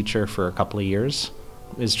formal teacher for a couple of years.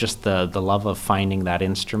 It was just the love of finding that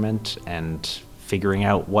instrument and figuring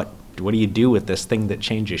out what do you do with this thing that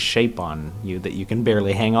changes shape on you that you can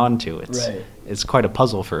barely hang on to. It's quite a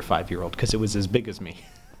puzzle for a 5-year-old because it was as big as me.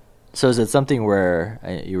 So is it something where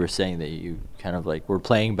you were saying that you kind of like were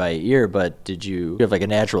playing by ear, but did you have like a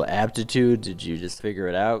natural aptitude? Did you just figure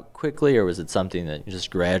it out quickly, or was it something that just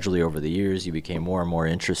gradually over the years you became more and more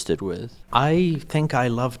interested with? I think I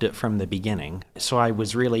loved it from the beginning. So I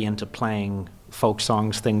was really into playing folk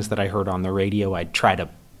songs, things that I heard on the radio. I'd try to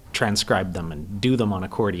transcribe them and do them on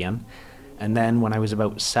accordion. And then when I was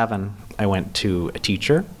about 7, I went to a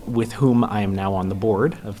teacher with whom I am now on the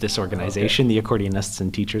board of this organization, the Accordionists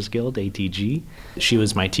and Teachers Guild, ATG. She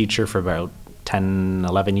was my teacher for about 10,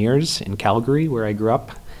 11 years in Calgary, where I grew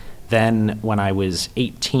up. Then when I was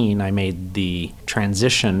 18, I made the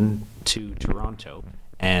transition to Toronto.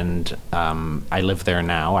 And I live there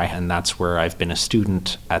now, and that's where I've been a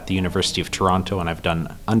student at the University of Toronto, and I've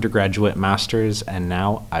done undergraduate, master's, and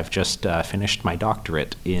now I've just finished my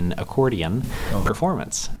doctorate in accordion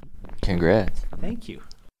performance. Congrats. Thank you.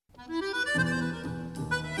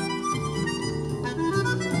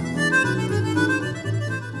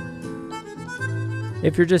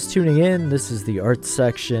 If you're just tuning in, this is the arts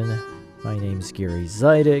section. My name's Gary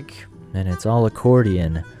Zidek, and it's all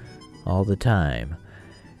accordion all the time.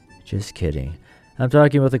 Just kidding. I'm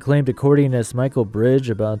talking with acclaimed accordionist Michael Bridge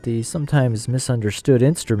about the sometimes misunderstood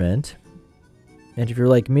instrument. And if you're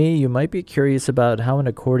like me, you might be curious about how an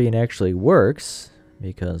accordion actually works,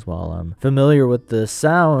 because while I'm familiar with the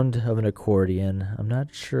sound of an accordion, I'm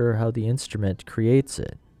not sure how the instrument creates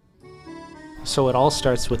it. So it all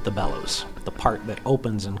starts with the bellows, the part that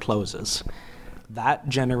opens and closes. That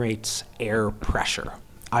generates air pressure.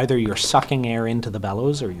 Either you're sucking air into the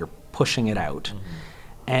bellows or you're pushing it out. Mm-hmm.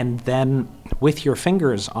 And then with your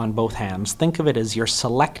fingers on both hands, think of it as you're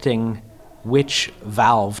selecting which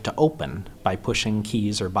valve to open by pushing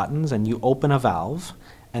keys or buttons, and you open a valve,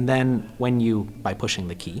 and then by pushing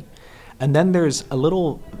the key, and then there's a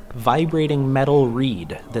little vibrating metal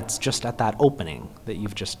reed that's just at that opening that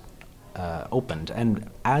you've just opened, and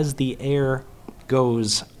as the air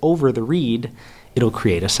goes over the reed, it'll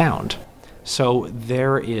create a sound. So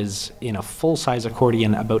there is, in a full-size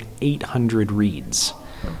accordion, about 800 reeds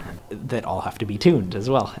that all have to be tuned as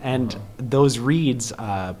well. And those reeds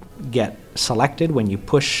get selected when you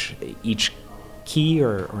push each key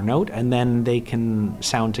or note, and then they can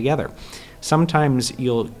sound together. Sometimes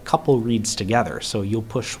you'll couple reeds together, so you'll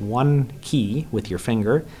push one key with your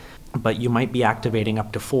finger, but you might be activating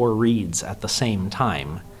up to 4 reeds at the same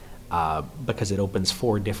time because it opens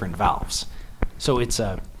 4 different valves. So it's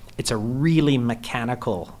a really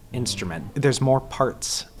mechanical instrument. There's more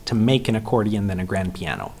parts to make an accordion than a grand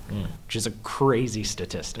piano, which is a crazy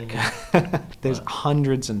statistic. There's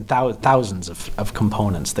hundreds and thousands of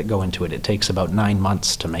components that go into it. It takes about 9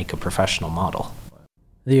 months to make a professional model.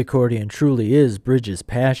 The accordion truly is Bridge's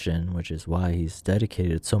passion, which is why he's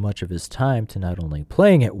dedicated so much of his time to not only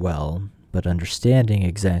playing it well, but understanding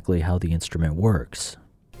exactly how the instrument works.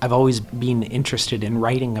 I've always been interested in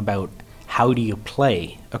writing about how do you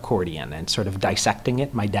play accordion and sort of dissecting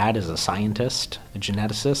it. My dad is a scientist, a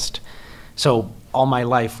geneticist. So all my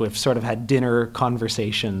life we've sort of had dinner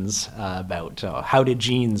conversations about how do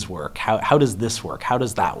genes work? How does this work? How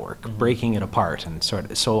does that work? Mm-hmm. Breaking it apart and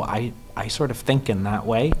so I sort of think in that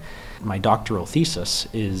way. My doctoral thesis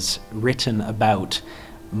is written about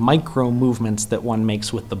micro movements that one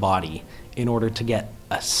makes with the body in order to get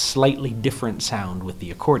a slightly different sound with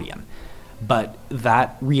the accordion. But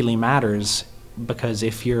that really matters because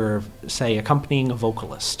if you're, say, accompanying a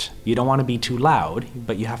vocalist, you don't want to be too loud,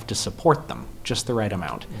 but you have to support them just the right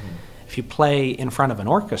amount. Mm-hmm. If you play in front of an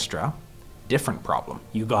orchestra, different problem.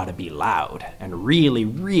 You got to be loud and really,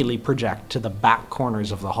 really project to the back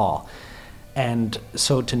corners of the hall. And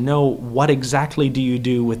so to know what exactly do you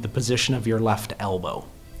do with the position of your left elbow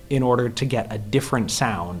in order to get a different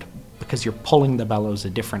sound, because you're pulling the bellows a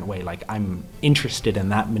different way. Like, I'm interested in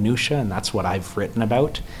that minutia, and that's what I've written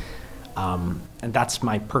about. And that's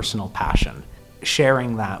my personal passion.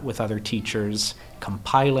 Sharing that with other teachers,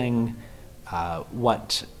 compiling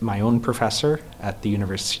what my own professor at the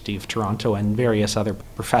University of Toronto and various other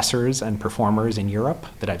professors and performers in Europe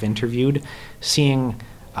that I've interviewed, seeing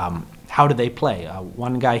how do they play.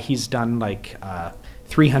 One guy, he's done like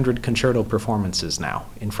 300 concerto performances now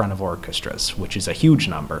in front of orchestras, which is a huge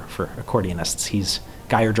number for accordionists. He's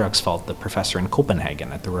Geir Drugsvold, the professor in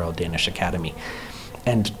Copenhagen at the Royal Danish Academy.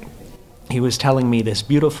 And he was telling me this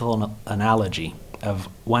beautiful analogy of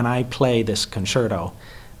when I play this concerto,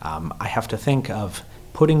 I have to think of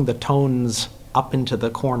putting the tones up into the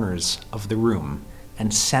corners of the room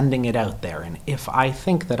and sending it out there. And if I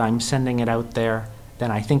think that I'm sending it out there,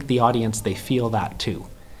 then I think the audience, they feel that too.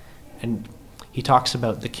 And he talks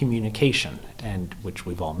about the communication, and which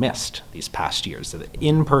we've all missed these past years, the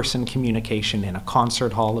in-person communication in a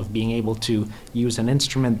concert hall, of being able to use an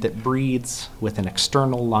instrument that breathes with an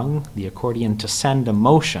external lung, the accordion, to send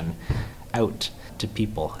emotion out to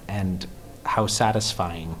people, and how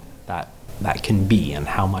satisfying that can be and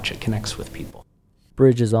how much it connects with people.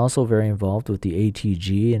 Bridge is also very involved with the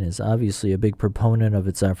ATG and is obviously a big proponent of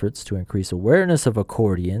its efforts to increase awareness of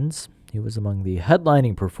accordions. He was among the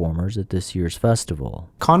headlining performers at this year's festival.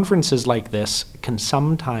 Conferences like this can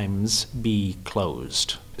sometimes be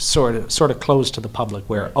closed, sort of closed to the public,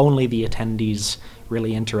 where only the attendees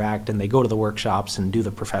really interact and they go to the workshops and do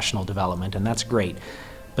the professional development, and that's great.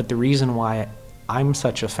 But the reason why I'm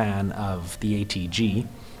such a fan of the ATG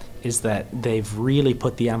is that they've really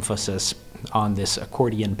put the emphasis on this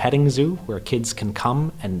accordion petting zoo, where kids can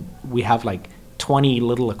come and we have like 20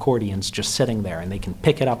 little accordions just sitting there and they can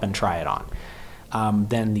pick it up and try it on.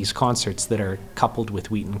 Then these concerts that are coupled with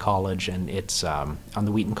Wheaton College, and it's on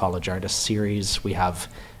the Wheaton College Artists Series, we have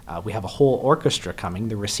a whole orchestra coming,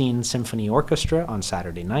 the Racine Symphony Orchestra, on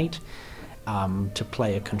Saturday night to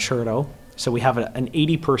play a concerto. So we have an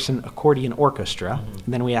 80-person accordion orchestra,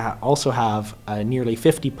 and then we also have a nearly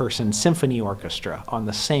 50-person symphony orchestra on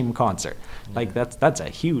the same concert. Like that's a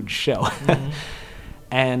huge show.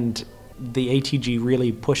 And the ATG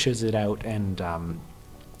really pushes it out and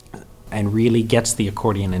really gets the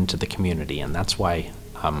accordion into the community, and that's why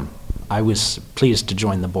I was pleased to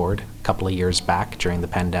join the board a couple of years back during the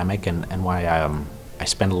pandemic, and why I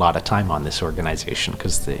spend a lot of time on this organization,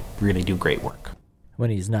 because they really do great work. When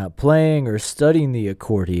he's not playing or studying the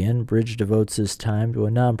accordion, Bridge devotes his time to a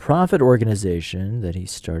nonprofit organization that he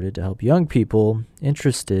started to help young people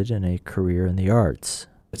interested in a career in the arts.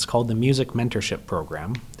 It's called the Music Mentorship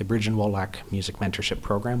Program, the Bridge and Wolak Music Mentorship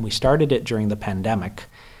Program. We started it during the pandemic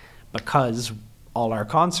because all our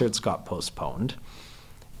concerts got postponed,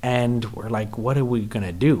 and we're like, what are we going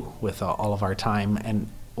to do with all of our time? And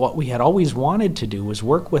what we had always wanted to do was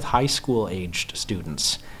work with high school-aged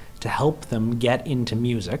students to help them get into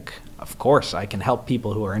music. Of course, I can help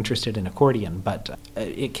people who are interested in accordion, but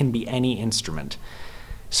it can be any instrument.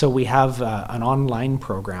 So we have an online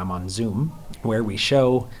program on Zoom where we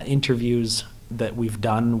show interviews that we've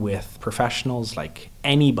done with professionals, like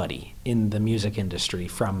anybody in the music industry,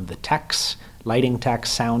 from the techs, lighting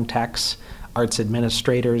techs, sound techs, arts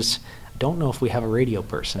administrators. Don't know if we have a radio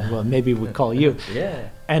person. Well, maybe we call you. Yeah.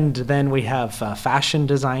 And then we have a fashion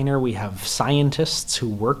designer. We have scientists who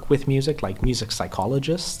work with music, like music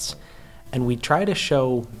psychologists. And we try to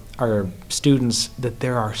show our students that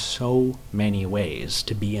there are so many ways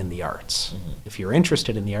to be in the arts. If you're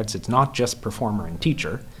interested in the arts, it's not just performer and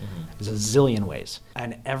teacher. There's a zillion ways.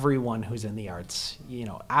 And everyone who's in the arts,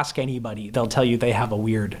 ask anybody, they'll tell you they have a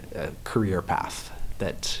weird career path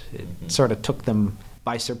that it sort of took them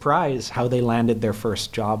by surprise how they landed their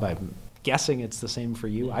first job. I'm guessing it's the same for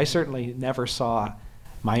you. I certainly never saw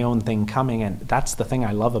my own thing coming, and that's the thing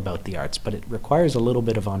I love about the arts, but it requires a little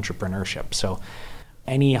bit of entrepreneurship. So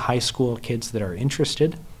any high school kids that are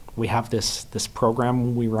interested, we have this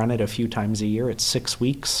program. We run it a few times a year. It's 6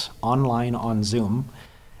 weeks online on Zoom,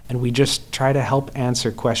 and we just try to help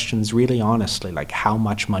answer questions really honestly, like how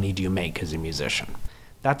much money do you make as a musician?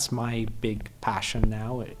 That's my big passion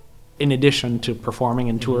now, in addition to performing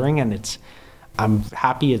and touring, and I'm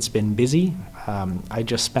happy it's been busy. I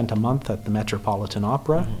just spent a month at the Metropolitan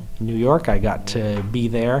Opera in New York. I got to be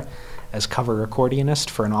there as cover accordionist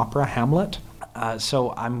for an opera, Hamlet.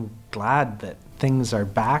 So I'm glad that things are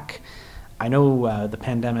back. I know the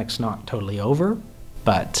pandemic's not totally over,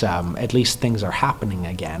 but at least things are happening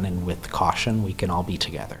again, and with caution, we can all be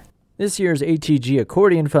together. This year's ATG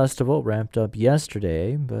Accordion Festival wrapped up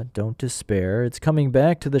yesterday, but don't despair. It's coming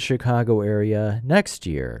back to the Chicago area next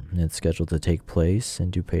year. It's scheduled to take place in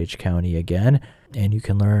DuPage County again, and you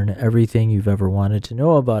can learn everything you've ever wanted to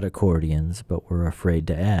know about accordions, but were afraid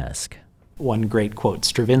to ask. One great quote,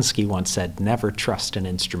 Stravinsky once said, "Never trust an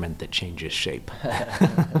instrument that changes shape,"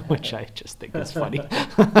 which I just think is funny.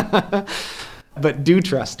 But do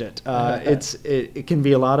trust it. It can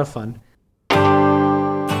be a lot of fun.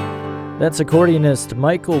 That's accordionist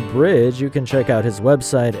Michael Bridge. You can check out his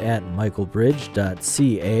website at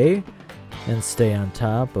michaelbridge.ca and stay on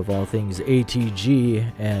top of all things ATG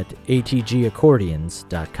at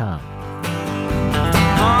atgaccordions.com.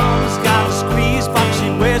 Mom's got a squeeze box she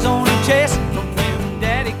wears on her chest. But when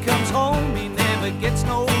Daddy comes home, he never gets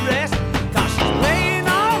no rest. 'Cause she's playing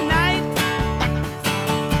all night,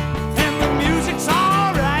 and the music's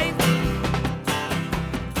alright.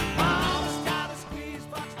 Mom's got a squeeze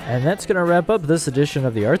box. And that's going to wrap up this edition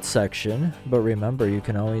of the Arts Section. But remember, you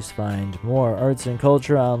can always find more arts and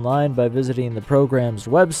culture online by visiting the program's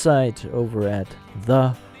website over at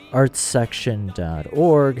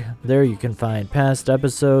theartssection.org. There you can find past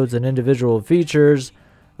episodes and individual features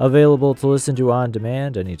available to listen to on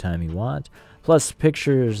demand anytime you want, plus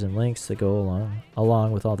pictures and links that go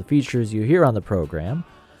along with all the features you hear on the program.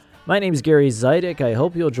 My name is Gary Zidek. I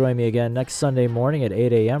hope you'll join me again next Sunday morning at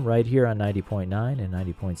 8 a.m. right here on 90.9 and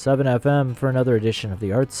 90.7 FM for another edition of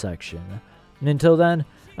the Arts Section. And until then,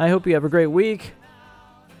 I hope you have a great week.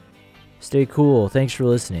 Stay cool. Thanks for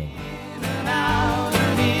listening. In and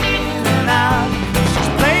out.